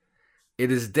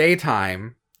 It is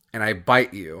daytime, and I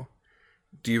bite you.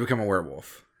 Do you become a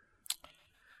werewolf?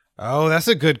 Oh, that's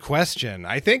a good question.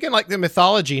 I think in like the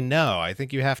mythology, no. I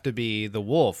think you have to be the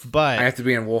wolf, but I have to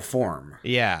be in wolf form.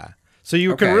 Yeah. So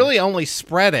you can really only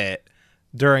spread it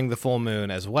during the full moon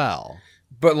as well.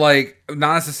 But like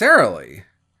not necessarily.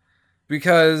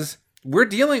 Because we're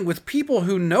dealing with people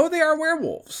who know they are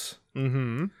werewolves.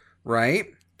 Mm-hmm. Right?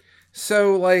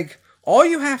 So like all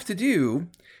you have to do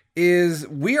is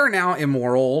we are now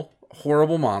immoral,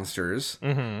 horrible monsters.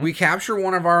 Mm-hmm. We capture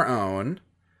one of our own,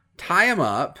 tie him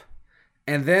up,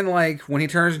 and then like when he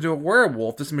turns into a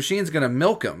werewolf, this machine's gonna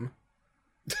milk him.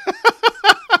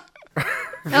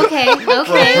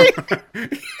 Okay.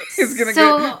 He's gonna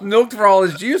get milked for all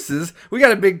his juices. We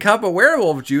got a big cup of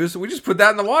werewolf juice. We just put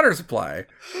that in the water supply.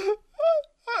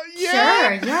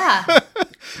 Yeah. Sure, yeah.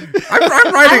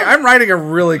 I'm writing a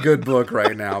really good book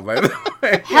right now, by the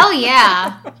way. Hell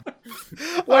yeah.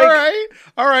 All right.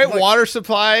 Like, water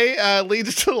supply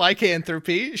leads to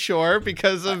lycanthropy, sure,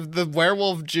 because of the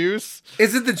werewolf juice.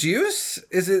 Is it the juice?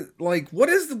 Is it like what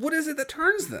is it that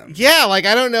turns them? Yeah, like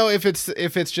I don't know if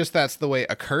it's just that's the way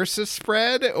a curse is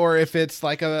spread, or if it's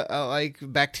like a like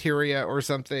bacteria or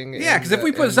something. Yeah, because if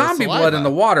we put zombie blood in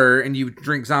the water and you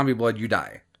drink zombie blood, you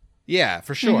die. Yeah,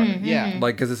 for sure. Mm-hmm, yeah,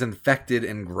 like because it's infected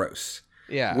and gross.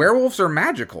 Yeah, werewolves are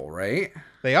magical, right?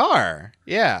 They are.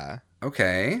 Yeah.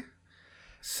 Okay.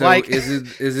 So like, is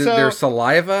it their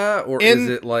saliva or is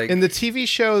it like in the TV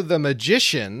show The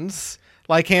Magicians?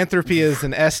 Lycanthropy is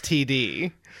an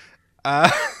STD.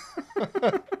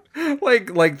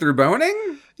 Like through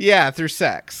boning? Yeah, through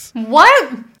sex.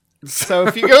 What? So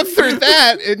if you go through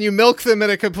that and you milk them in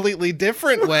a completely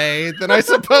different way, then I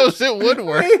suppose it would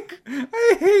work.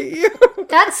 I hate you.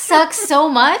 That sucks so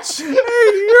much.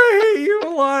 I hate you a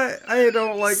lot. I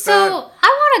don't like that. So I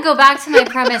want to go back to my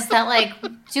premise that like,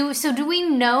 do we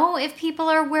know if people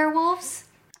are werewolves?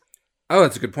 Oh,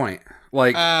 that's a good point.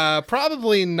 Like,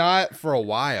 probably not for a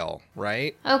while,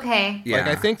 right? Okay. Yeah. Like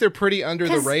I think they're pretty under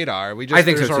the radar. I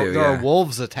think so too. There are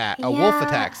wolf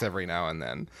attacks every now and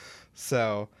then.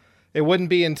 So it wouldn't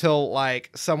be until like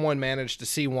someone managed to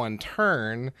see one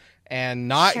turn and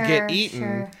not get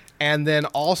eaten, and then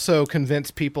also convince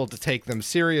people to take them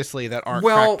seriously that aren't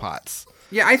crackpots.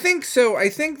 Yeah, I think so. I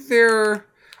think they're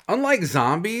unlike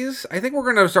zombies. I think we're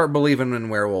going to start believing in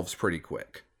werewolves pretty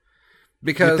quick.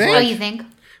 Because you think?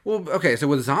 Well, okay, so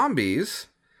with zombies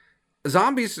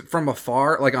from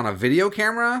afar, like on a video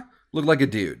camera, look like a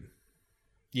dude.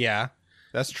 Yeah,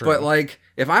 that's true. But like,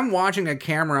 if I'm watching a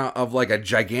camera of like a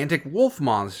gigantic wolf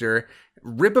monster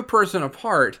rip a person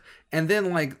apart, and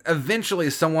then like eventually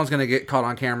someone's gonna get caught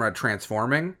on camera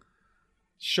transforming.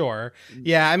 Sure.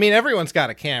 Yeah, I mean everyone's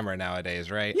got a camera nowadays,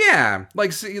 right? Yeah,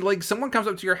 like someone comes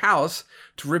up to your house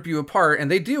to rip you apart, and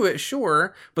they do it,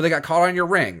 sure, but they got caught on your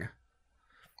ring.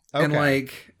 Okay. And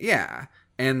like, yeah.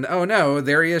 And oh no,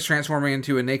 there he is transforming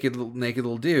into a naked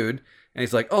little dude. And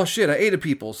he's like, oh shit, I ate a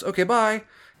people's. Okay, bye.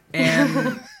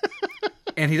 And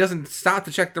and he doesn't stop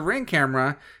to check the ring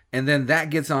camera. And then that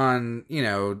gets on,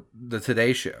 the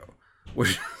Today Show.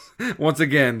 Which, once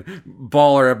again,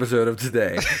 baller episode of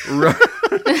Today.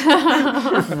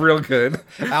 Real good.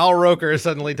 Al Roker is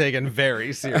suddenly taken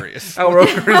very serious. Al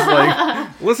Roker's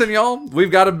like, listen, y'all,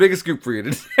 we've got a big scoop for you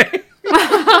today.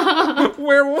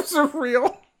 Werewolves are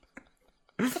real.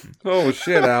 Oh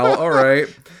shit, Al. All right.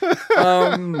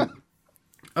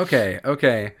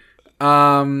 Okay.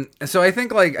 So I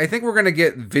think we're gonna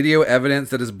get video evidence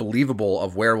that is believable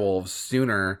of werewolves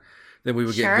sooner than we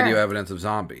would get video evidence of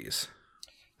zombies.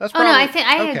 That's Oh no, I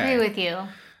okay. agree with you.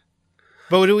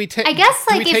 But do we take? I guess,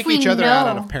 do like, we if take we each other out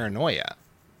out know- of paranoia?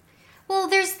 Well,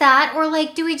 there's that, or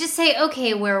like, do we just say,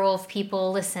 okay, werewolf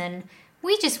people, listen,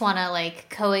 we just want to like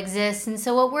coexist, and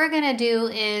so what we're gonna do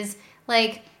is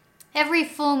like every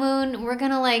full moon, we're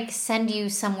gonna like send you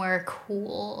somewhere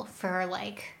cool for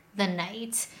like the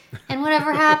night, and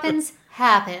whatever happens,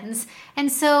 happens. And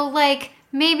so like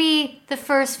maybe the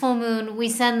first full moon, we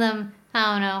send them,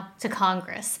 I don't know, to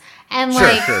Congress, and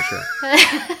like, Sure.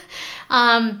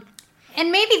 and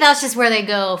maybe that's just where they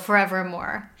go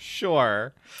forevermore.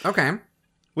 Sure. Okay.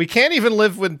 We can't even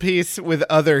live in peace with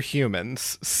other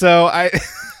humans. So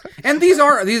And these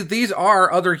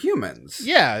are other humans.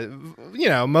 yeah,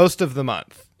 most of the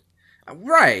month.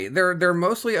 Right. They're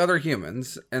mostly other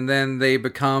humans, and then they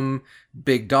become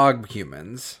big dog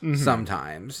humans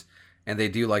sometimes, and they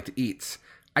do like to eat.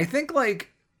 I think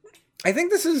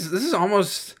this is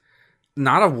almost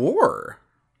not a war.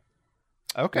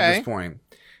 Okay. At this point.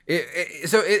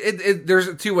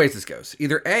 There's two ways this goes.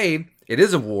 Either A, it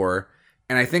is a war,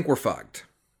 and I think we're fucked.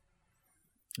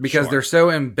 Because Sure. they're so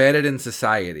embedded in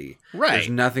society. Right. There's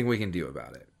nothing we can do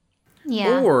about it.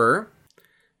 Yeah. Or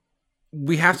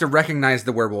we have to recognize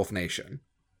the werewolf nation.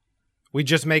 We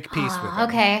just make peace with them.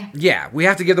 Okay. Yeah, we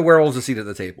have to give the werewolves a seat at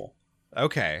the table.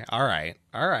 Okay. All right.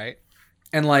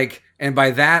 And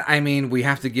by that I mean we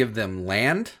have to give them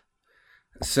land.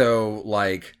 So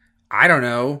like, I don't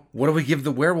know, what do we give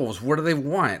the werewolves? What do they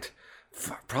want?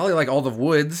 Probably like all the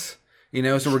woods,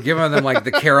 so we're giving them like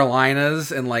the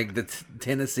Carolinas and like the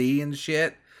Tennessee and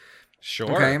shit.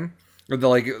 Sure. Okay. Or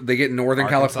they get Northern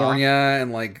Arkansas. California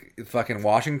and like fucking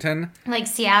Washington. Like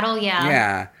Seattle, yeah.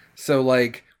 Yeah. So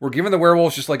like we're giving the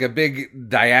werewolves just like a big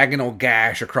diagonal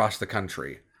gash across the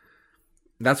country.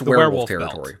 That's werewolf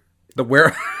territory. The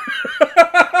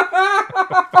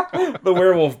the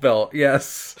werewolf belt,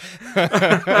 yes.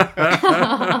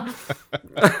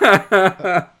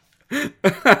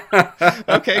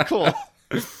 Okay, cool.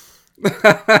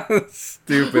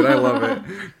 Stupid. I love it.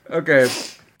 Okay.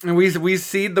 And we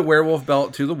cede the werewolf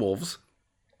belt to the wolves.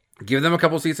 Give them a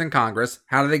couple seats in Congress.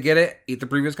 How do they get it? Eat the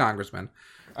previous congressman.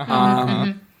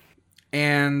 And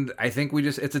I think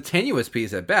it's a tenuous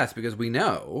piece at best because we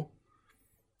know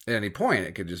at any point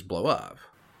it could just blow up.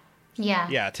 Yeah.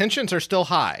 Yeah, tensions are still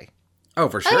high. Oh,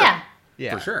 for sure. Oh, yeah.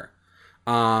 Yeah. For sure.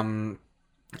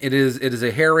 It is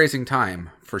a hair-raising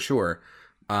time for sure.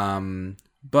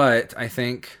 But I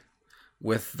think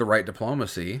with the right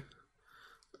diplomacy,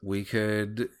 we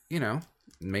could,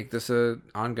 make this an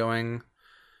ongoing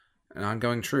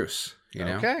truce.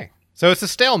 Okay. So it's a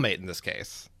stalemate in this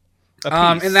case. In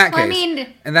that case, Well, I mean,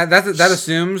 and that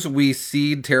assumes we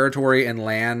cede territory and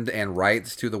land and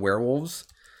rights to the werewolves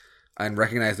and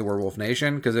recognize the werewolf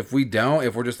nation. Because if we don't,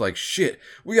 if we're just like, shit,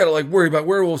 we gotta like worry about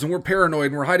werewolves and we're paranoid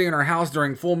and we're hiding in our house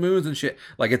during full moons and shit,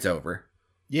 like it's over.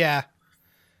 Yeah.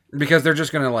 Because they're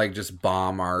just gonna like just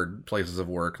bomb our places of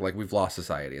work. Like we've lost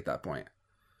society at that point.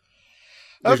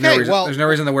 There's no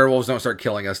reason the werewolves don't start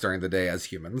killing us during the day as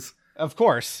humans. Of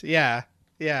course. Yeah.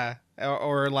 Yeah.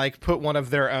 Or like put one of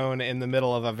their own in the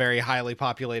middle of a very highly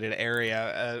populated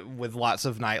area with lots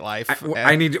of nightlife.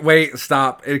 I need wait,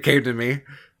 stop. It came to me.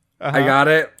 I got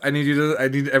it. I need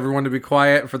everyone to be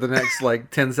quiet for the next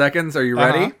like 10 seconds. Are you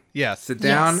ready? Yes. Sit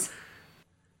down. yes.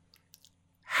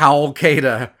 Howl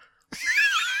Qaeda.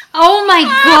 Oh my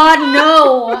god,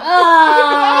 no.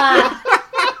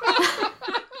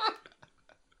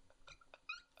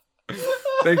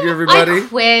 Thank you, everybody.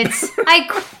 I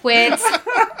quit.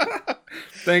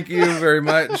 Thank you very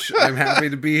much. I'm happy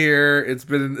to be here. It's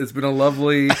been a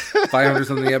lovely 500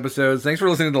 something episodes. Thanks for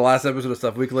listening to the last episode of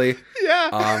Stuff Weekly.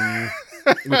 Yeah.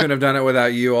 We couldn't have done it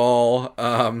without you all.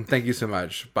 Thank you so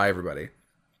much. Bye, everybody.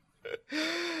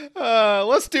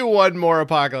 Let's do one more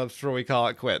apocalypse before we call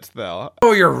it quits, though.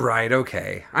 Oh, you're right.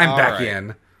 Okay, I'm All back right.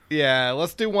 in. Yeah,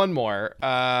 let's do one more.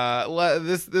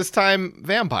 This time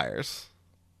vampires.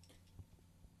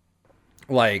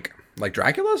 Like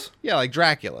Dracula's? Yeah, like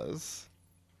Dracula's,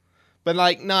 but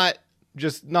like not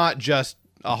just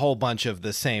a whole bunch of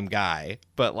the same guy,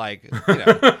 but like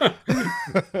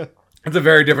It's a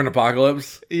very different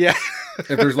apocalypse. yeah.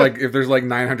 If there's like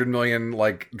 900 million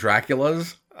like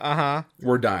Draculas, Uh-huh.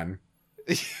 we're done.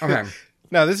 Okay.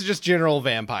 No, this is just general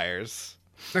vampires.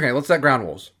 Okay, let's set ground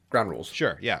rules. Ground rules.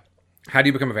 Sure, yeah. How do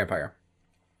you become a vampire?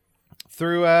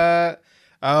 Through it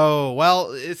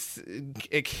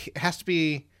has to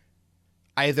be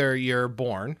either you're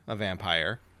born a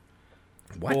vampire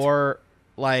What? or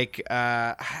like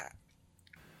Yeah,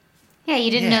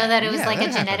 you didn't know that it was like a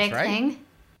that genetic happens, right? thing.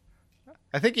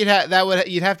 I think you'd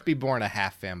have to be born a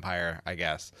half vampire, I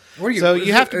guess. What are you- so is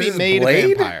you have this- to is be this made Blade? a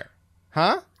vampire.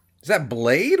 Huh? Is that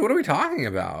Blade? What are we talking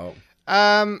about?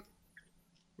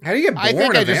 How do you get born I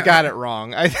think a I just vamp- got it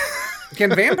wrong.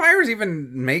 Can vampires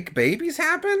even make babies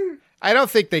happen? I don't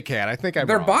think they can. I think I'm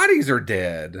Their wrong. bodies are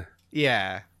dead.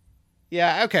 Yeah.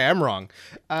 Yeah, okay, I'm wrong.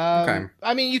 Okay.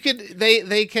 I mean, you could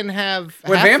they can have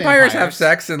When half vampires have vampires.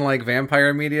 sex in like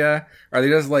vampire media, are they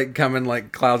just like come in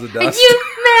like clouds of dust?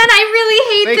 I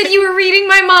really hate They- that you were reading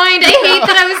my mind. I hate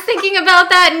that I was thinking about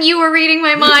that and you were reading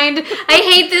my mind. I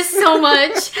hate this so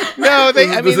much. No, they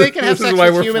can have this is sex why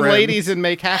with we're human friends. ladies and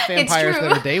make half vampires true.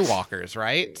 that are daywalkers,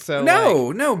 right? So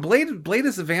No, Blade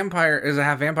is a vampire, is a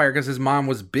half vampire because his mom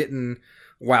was bitten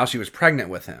while she was pregnant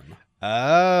with him.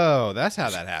 oh, that's how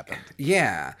that happened.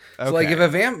 Yeah. So like Okay.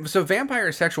 if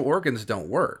vampire sexual organs don't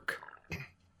work.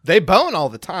 They bone all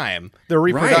the time. Their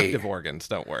reproductive organs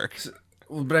don't work.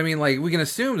 But I mean, like, we can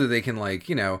assume that they can, like,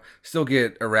 you know, still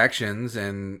get erections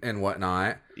and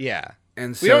whatnot. Yeah.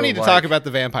 And so, We don't need to like- talk about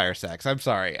the vampire sex. I'm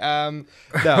sorry. No.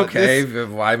 Okay, this-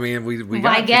 well, I mean, we Well,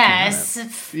 got I 15 guess.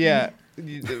 minutes. yeah. We're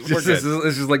It's good.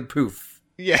 just like poof.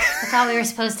 Yeah. I thought we were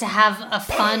supposed to have a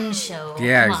fun show.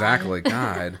 Yeah, Come on. exactly.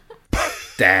 God,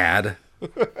 Dad.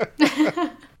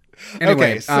 Anyway,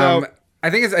 Okay, so- I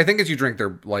think it's you drink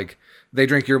their, like, they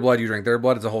drink your blood, you drink their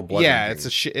blood. It's a whole blood. Yeah,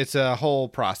 drinking. it's a whole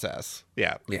process.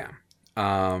 Yeah. Yeah.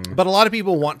 But a lot of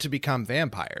people want to become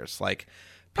vampires. Like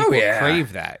people yeah.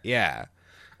 crave that. Yeah.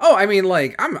 Oh, I mean,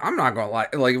 like, I'm not gonna lie.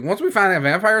 Like, once we find out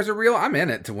vampires are real, I'm in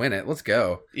it to win it. Let's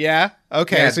go. Yeah.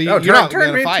 Okay. Yeah, So you're not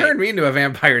gonna fight. turn me into a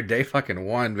vampire day fucking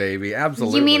one, baby.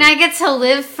 Absolutely. You mean I get to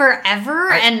live forever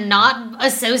and not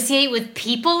associate with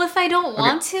people if I don't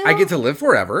want to? I get to live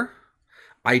forever.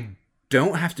 I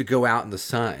don't have to go out in the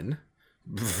sun.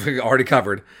 Already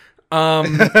covered.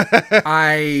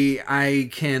 I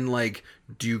can like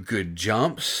do good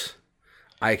jumps.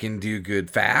 I can do good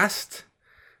fast.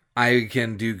 I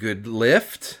can do good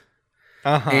lift.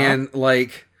 Uh-huh. And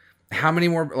like, how many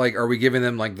more? Like, are we giving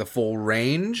them like the full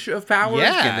range of powers?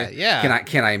 Yeah, yeah.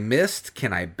 Can I mist?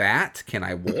 Can I bat? Can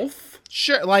I wolf?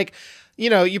 Sure. Like,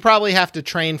 you probably have to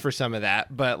train for some of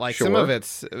that, but like some Sure. of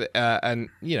it's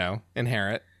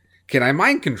inherent. Can I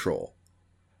mind control?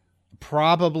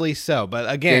 Probably so,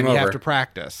 but again, Game you have over. to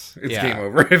practice. It's Yeah. game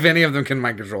over. If any of them can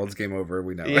mind control, it's game over.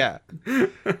 We know. Yeah.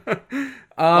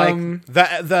 Um.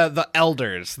 Like the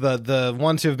elders, the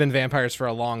ones who have been vampires for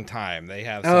a long time, they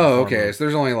have some Oh, form okay. of- So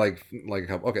there's only like a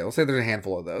couple. Okay, let's say there's a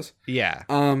handful of those. yeah.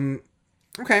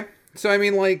 Okay. So I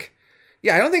mean, like,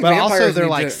 yeah, I don't think But vampires also they're need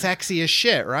like to- sexy as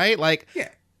shit, right? Like Yeah.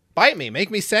 bite me,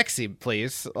 make me sexy,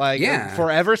 please. Like Yeah.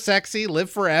 forever sexy, live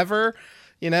forever,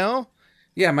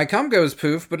 Yeah, my cum goes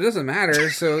poof, but it doesn't matter.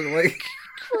 So like,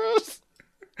 Gross.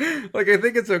 like I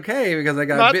think it's okay because I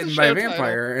got Not the bitten by a show title.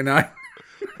 vampire,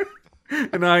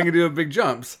 and now I can do big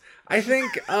jumps. I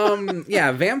think,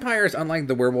 yeah, vampires, unlike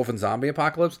the werewolf and zombie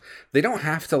apocalypse, they don't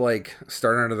have to like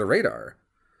start under the radar.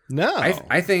 No.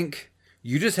 I think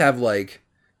you just have like,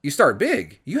 you start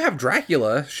big. You have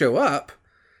Dracula show up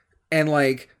and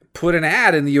like put an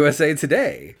ad in the USA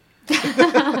Today,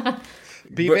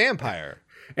 Be but- vampire.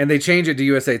 and they change it to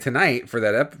USA Tonight for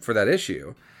that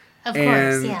issue. Of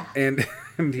And course, yeah.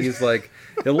 and he's like,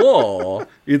 "Hello,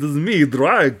 it is me,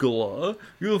 Dracula.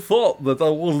 You thought that I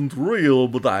wasn't real,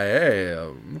 but I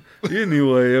am.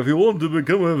 Anyway, if you want to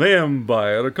become a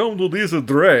vampire, come to this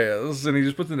address." And he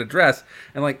just puts an address,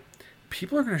 and like,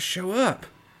 people are gonna show up,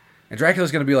 and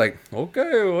Dracula's gonna be like,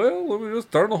 "Okay, well, let me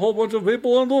just turn a whole bunch of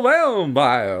people into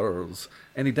vampires,"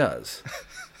 and he does.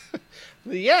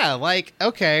 Yeah, like,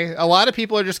 okay, a lot of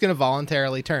people are just going to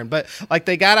voluntarily turn, but like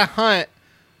they got to hunt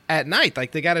at night.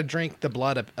 Like they got to drink the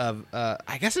blood of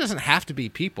I guess it doesn't have to be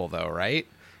people though, right?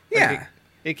 Like, Yeah,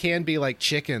 it can be like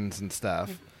chickens and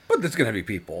stuff. but there's gonna be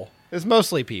people. It's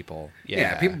mostly people.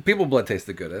 Yeah. People blood tastes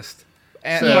the goodest.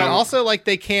 And, So- but also like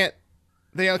they can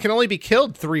only be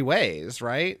killed 3 ways,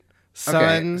 right?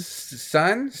 Sun,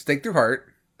 Sun, stake through heart.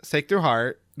 stake through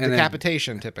heart, And then-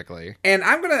 decapitation typically. And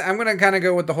I'm gonna kind of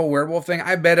go with the whole werewolf thing.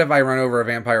 I bet if I run over a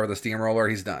vampire with a steamroller,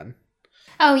 he's done.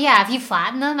 Oh yeah, if you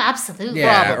flatten them, absolutely.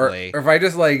 Yeah, Probably. or if I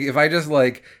just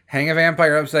like hang a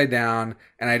vampire upside down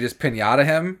and I just pinata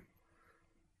him,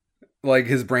 like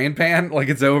his brain pan, like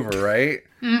it's over, right?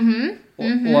 Mm-hmm.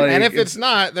 Like, And if it's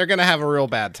not, they're gonna have a real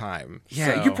bad time. yeah,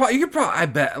 So- you could probably. I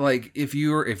bet, like, if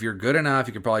you're good enough,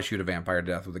 you could probably shoot a vampire to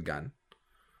death with a gun.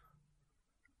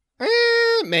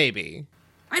 Maybe.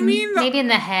 I mean, Maybe in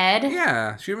the head.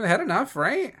 yeah, shoot him in the head enough,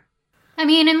 right? I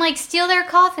mean, and like steal their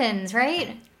coffins,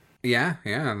 right? Yeah.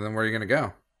 Then where are you gonna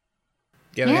go?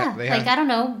 Yeah, they like have- I don't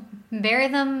know, bury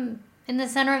them in the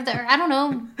center of the. I don't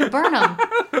know, burn them.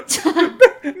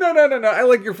 No. I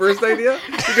like your first idea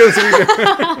because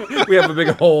we have a big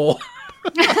hole.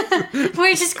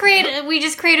 we just create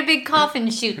a big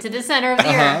coffin chute to the center of the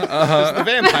earth. It's the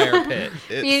vampire pit.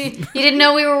 You didn't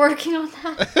know we were working on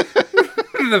that?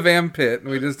 The vamp pit, and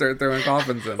we just start throwing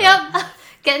coffins in. Yep.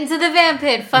 Get into the vamp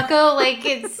pit, fucko. Like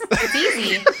it's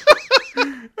easy.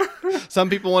 Some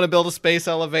people want to build a space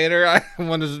elevator. I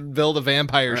want to build a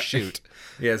vampire chute.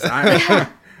 Yes,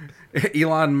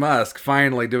 Elon Musk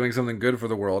finally doing something good for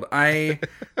the world. Okay,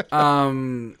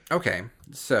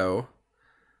 so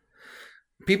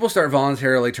people start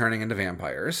voluntarily turning into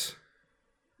vampires,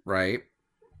 right?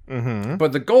 Mm-hmm.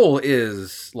 But the goal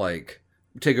is like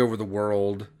take over the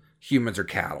world. Humans are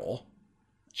cattle.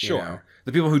 Sure. You know?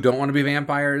 The people who don't want to be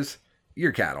vampires,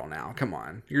 you're cattle now. Come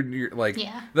on, you're like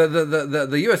Yeah.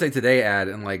 the USA Today ad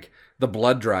and like the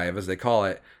blood drive as they call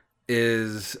it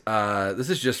is this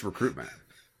is just recruitment.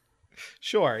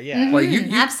 Sure, yeah. Like you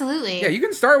Absolutely. yeah, you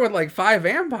can start with like 5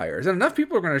 vampires, and enough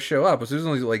people are going to show up. As soon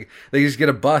as like they just get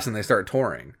a bus and they start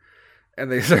touring,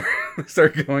 and they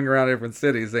start going around different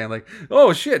cities saying like,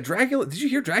 "Oh shit, Dracula! Did you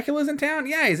hear Dracula's in town?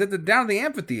 Yeah, he's at down at the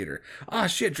amphitheater. Oh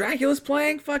shit, Dracula's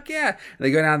playing. Fuck yeah!" And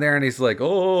they go down there and he's like,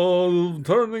 "Oh,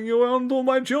 turning you into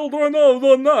my children of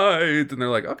the night," and they're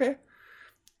like, "Okay,"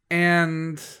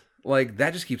 and like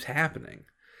that just keeps happening.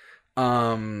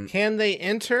 Can they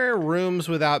enter rooms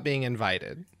without being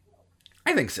invited?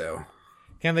 I think so.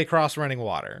 Can they cross running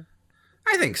water?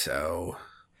 I think so.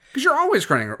 Because you're always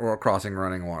crossing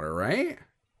running water, right?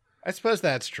 I suppose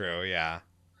that's true, yeah.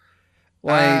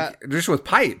 Like, just with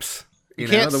pipes. You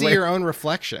know, can't the see way- your own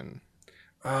reflection.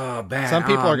 Oh, bad. Some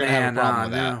people Oh, are gonna have a man, problem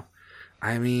with that. no.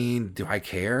 I mean, do I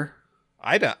care?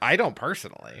 I don't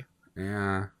personally.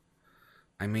 Yeah.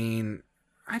 I mean,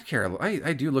 I'd care.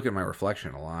 I do look at my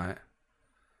reflection a lot.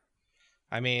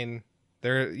 I mean,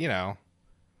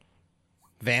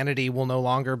 vanity will no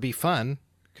longer be fun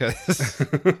because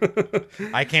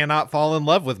I cannot fall in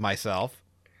love with myself.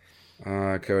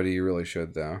 Cody, you really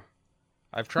should, though.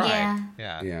 I've tried.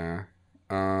 Yeah. Yeah.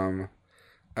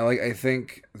 I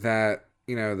think that,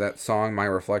 that song, My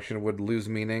Reflection, would lose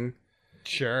meaning,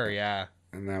 Sure, yeah.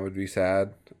 and that would be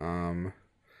sad.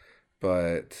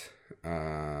 But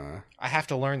I have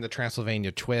to learn the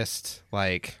Transylvania twist.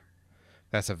 Like,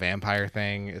 that's a vampire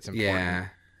thing. It's important. yeah.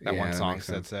 That one song makes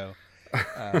said sense. so.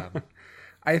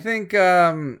 I think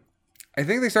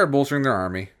they start bolstering their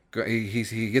army.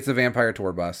 He gets a vampire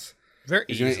tour bus. Very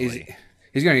easily.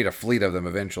 He's going to need a fleet of them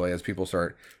eventually as people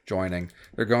start joining.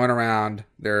 They're going around.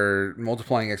 They're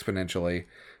multiplying exponentially.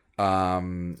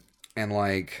 And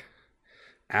like,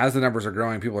 as the numbers are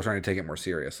growing, people are starting to take it more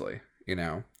seriously,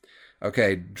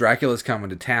 Okay, Dracula's coming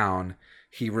to town.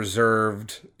 He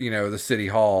reserved, the city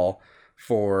hall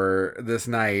for this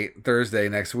night, Thursday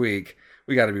next week.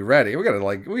 We got to be ready. We got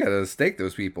to stake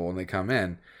those people when they come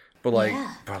in. But what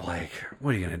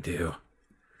are you going to do?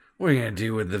 What are you going to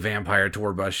do when the vampire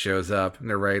tour bus shows up and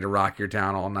they're ready to rock your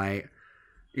town all night?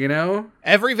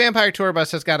 Every vampire tour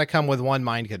bus has got to come with one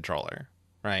mind controller,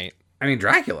 right? I mean,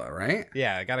 Dracula, right?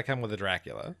 Yeah, got to come with a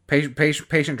Dracula.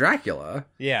 Patient Dracula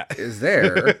Yeah. is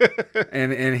there.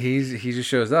 and he just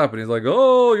shows up and he's like,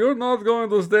 "Oh, you're not going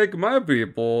to stake my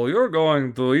people. You're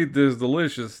going to eat this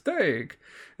delicious steak."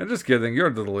 And just kidding,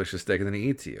 you're the delicious steak. And then he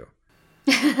eats you.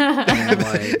 And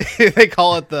like, They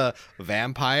call it the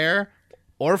vampire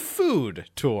or food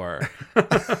tour.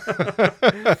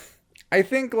 I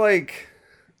think like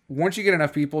once you get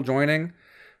enough people joining,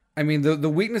 I mean the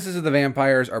weaknesses of the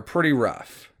vampires are pretty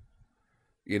rough.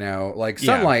 Like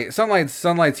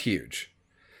sunlight's huge.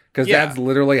 Because that's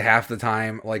literally half the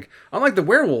time. Like, unlike the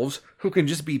werewolves who can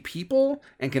just be people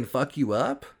and can fuck you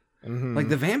up, like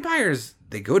the vampires,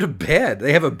 they go to bed.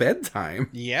 They have a bedtime.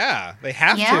 Yeah, they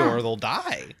have to or they'll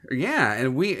die. Yeah,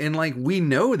 and we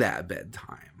know that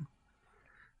bedtime.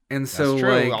 And so That's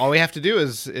true. like, All we have to do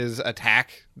is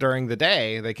attack during the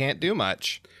day. They can't do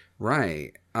much.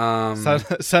 right.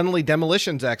 Suddenly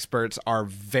demolitions experts are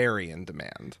very in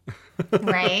demand.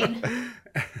 Right.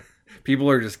 People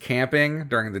are just camping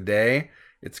during the day.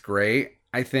 It's great.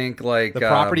 I think like The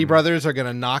Property Brothers are going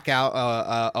to knock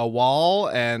out a wall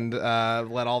and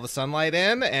let all the sunlight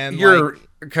in. And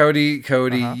Cody,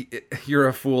 you're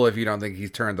a fool if you don't think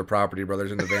he's turned the Property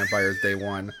Brothers into vampires day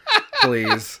one.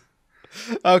 Please.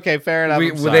 Okay, fair enough.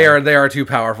 They are too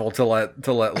powerful to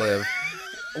let live.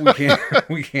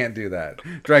 We can't do that.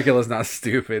 Dracula's not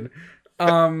stupid.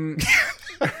 All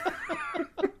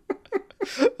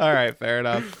right, fair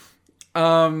enough.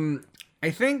 I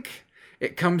think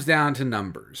it comes down to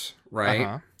numbers, right?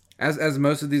 Uh-huh. As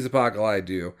most of these apocalypse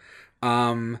do.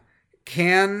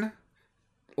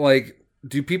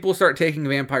 Do people start taking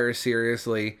vampires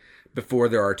seriously before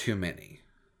there are too many?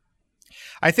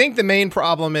 I think the main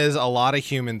problem is a lot of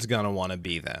humans gonna want to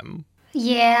be them.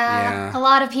 Yeah. A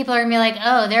lot of people are gonna be like,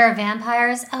 "Oh, there are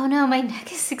vampires. Oh no, my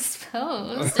neck is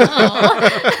exposed."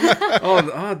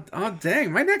 Oh. oh,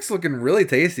 dang! My neck's looking really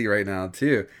tasty right now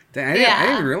too. Dang, I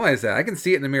didn't even realize that. I can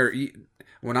see it in the mirror.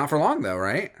 Well, not for long though,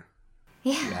 right?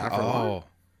 Yeah. Not for long.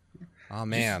 Oh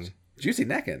man, juicy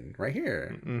necking right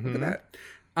here. Mm-hmm. Look at that.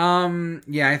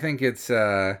 Yeah, I think it's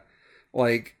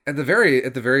like at the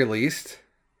very least,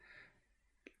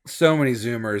 so many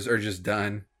Zoomers are just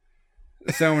done.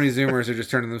 So many Zoomers are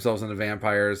just turning themselves into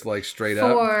vampires, like straight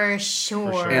up. For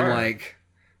sure. And like,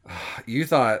 you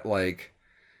thought like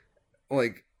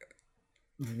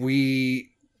we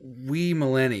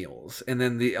millennials, and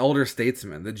then the elder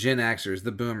statesmen, the Gen Xers,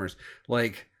 the Boomers,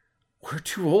 like we're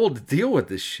too old to deal with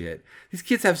this shit. These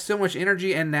kids have so much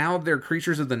energy, and now they're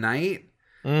creatures of the night.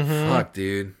 Mm-hmm. Fuck,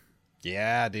 dude.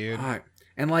 Yeah, dude. Fuck.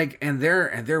 And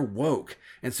they're woke,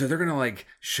 and so they're gonna like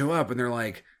show up, and they're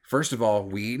like, first of all,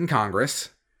 we eat in Congress.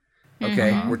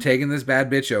 Okay, we're taking this bad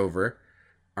bitch over.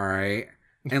 All right,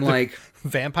 and like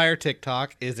vampire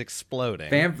TikTok is exploding.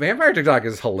 Vampire TikTok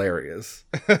is hilarious.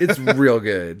 It's real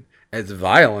good. It's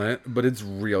violent, but it's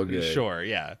real good. Sure,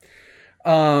 yeah.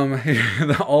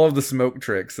 All of the smoke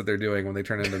tricks that they're doing when they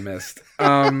turn into mist.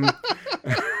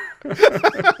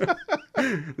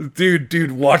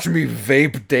 Dude, watch me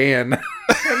vape Dan.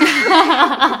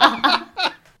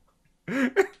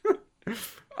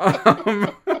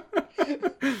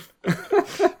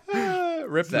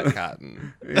 Rip that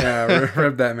cotton. Yeah,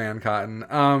 rip that man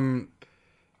cotton.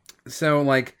 So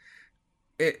like,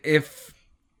 if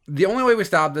the only way we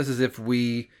stop this is if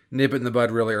we nip it in the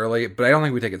bud really early, but I don't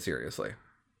think we take it seriously.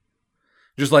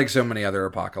 Just like so many other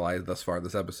apocalypse thus far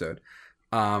this episode.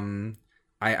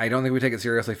 I don't think we take it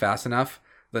seriously fast enough.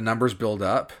 The numbers build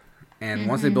up, and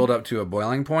once they build up to a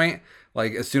boiling point,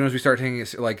 like as soon as we start taking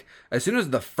it, like as soon as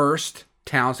the first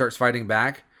town starts fighting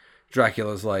back,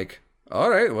 Dracula's like, all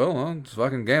right, well, it's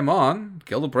fucking game on.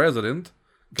 Kill the president.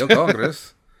 Kill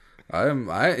Congress.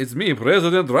 It's me,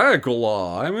 President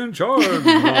Dracula. I'm in charge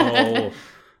now.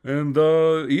 And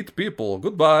eat people.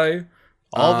 Goodbye.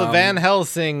 All the Van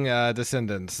Helsing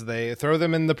descendants, they throw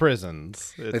them in the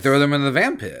prisons. They throw them in the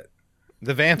Van Pit.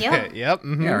 The Van Pit, yep.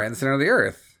 Mm-hmm. Yeah, right in the center of the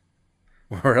earth.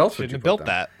 Where else would you have built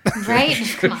that? Right?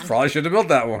 Probably should have built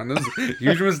that one. It was a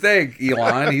huge mistake,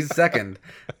 Elon. He's second.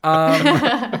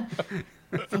 Thank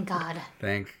God.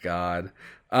 Thank God.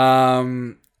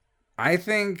 I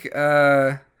think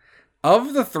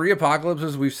of the 3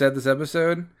 apocalypses we've said this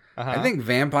episode, I think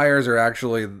vampires are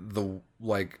actually the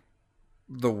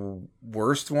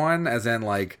worst one, as in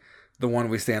like the one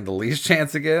we stand the least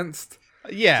chance against.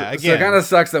 Yeah, so again. it kind of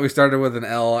sucks that we started with an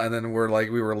L, and then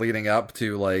we were leading up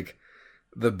to like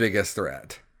the biggest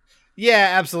threat. Yeah,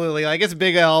 absolutely. Like it's a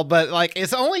big L, but like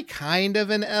it's only kind of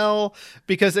an L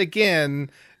because again,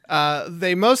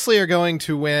 they mostly are going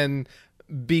to win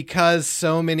because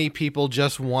so many people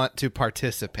just want to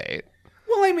participate.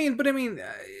 Well, I mean,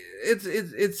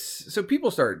 it's so people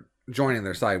start joining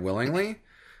their side willingly,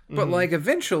 but like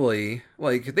eventually,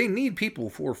 like they need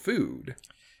people for food.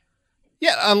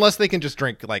 Yeah, unless they can just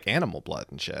drink like animal blood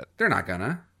and shit. They're not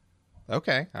gonna.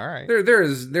 Okay, all right. There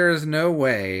is no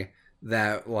way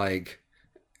that like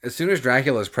as soon as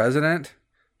Dracula is president,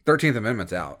 13th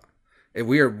Amendment's out. If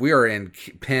we are in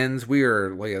pens. We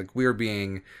are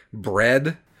being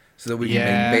bred so that we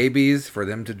can make babies for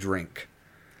them to drink.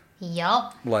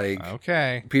 Yup. Like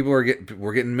okay, we're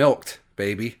getting milked,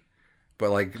 baby, but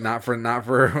like not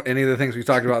for any of the things we've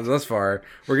talked about thus far.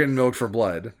 We're getting milked for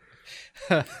blood.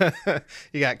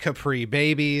 You got Capri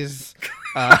babies.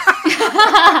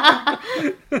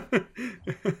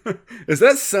 Is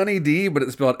that Sunny D, but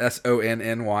it's spelled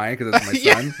SONNY because it's my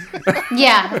son?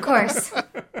 Yeah, of course.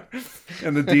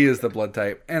 And the D is the blood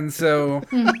type. And so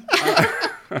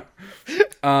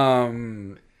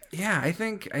yeah, I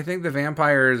think the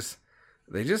vampires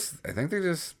they just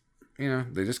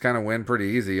kind of win pretty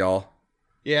easy, y'all.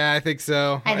 Yeah, I think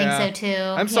so. I think so too.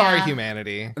 I'm sorry,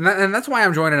 humanity. And that's why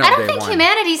I'm joining up I don't day think one.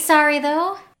 humanity's sorry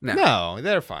though. No,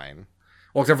 they're fine.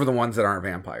 Well, except for the ones that aren't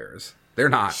vampires. They're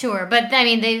not. Sure, but I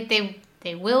mean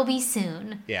they will be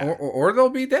soon. Yeah. Or they'll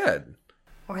be dead.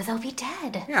 Or they'll be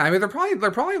dead. Yeah, I mean, they're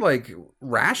probably like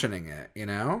rationing it, you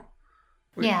know?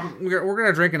 Yeah. We're going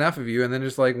to drink enough of you, and then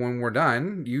just like when we're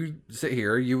done, you sit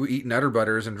here, you eat Nutter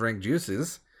Butters and drink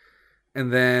juices,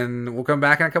 and then we'll come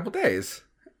back in a couple days,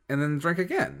 and then drink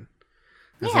again.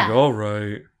 It's Yeah. like, all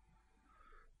right.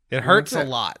 It hurts That's a it.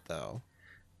 lot, though.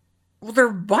 Well, they're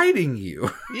biting you.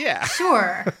 Yeah.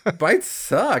 Sure. Bites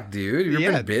suck, dude. Have you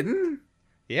ever Yeah. been bitten?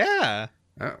 Yeah.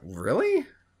 Really?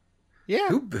 Yeah.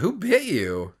 Who bit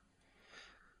you?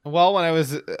 Well, when I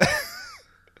was...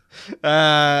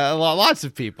 lots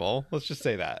of people. Let's just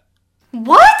say that.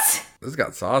 What? This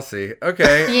got saucy.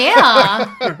 Okay.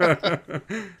 Yeah.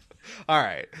 All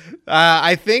right.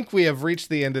 I think we have reached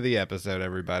the end of the episode,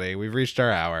 everybody. We've reached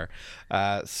our hour.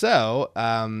 So,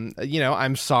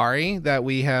 I'm sorry that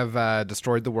we have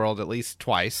destroyed the world at least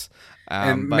twice.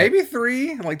 And but maybe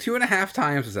 3, like 2.5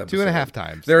 times this episode. 2.5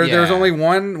 times. There's Yeah. only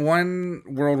one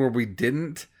world where we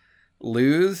didn't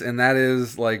lose, and that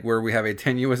is like where we have a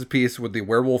tenuous peace with the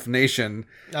werewolf nation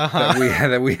Uh-huh.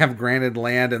 that we have granted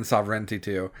land and sovereignty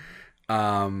to.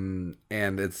 And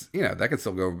it's, that could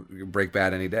still go break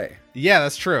bad any day. Yeah,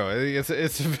 that's true. It's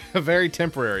a very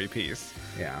temporary piece.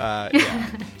 Yeah. Yeah.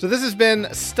 So this has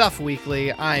been Stuff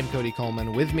Weekly. I'm Cody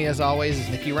Coleman. With me, as always, is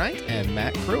Nikki Wright and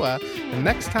Matt Crua. And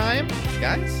next time,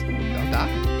 guys, don't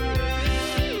die.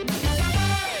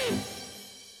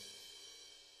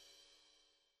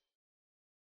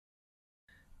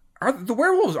 The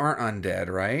werewolves aren't undead,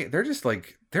 right? They're just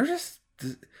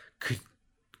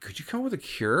could you come up with a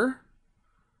cure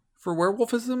for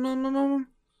werewolfism?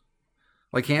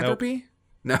 Lycanthropy?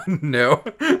 No.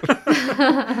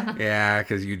 Yeah,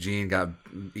 because Eugene got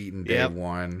eaten day Yep.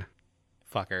 1.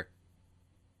 Fucker.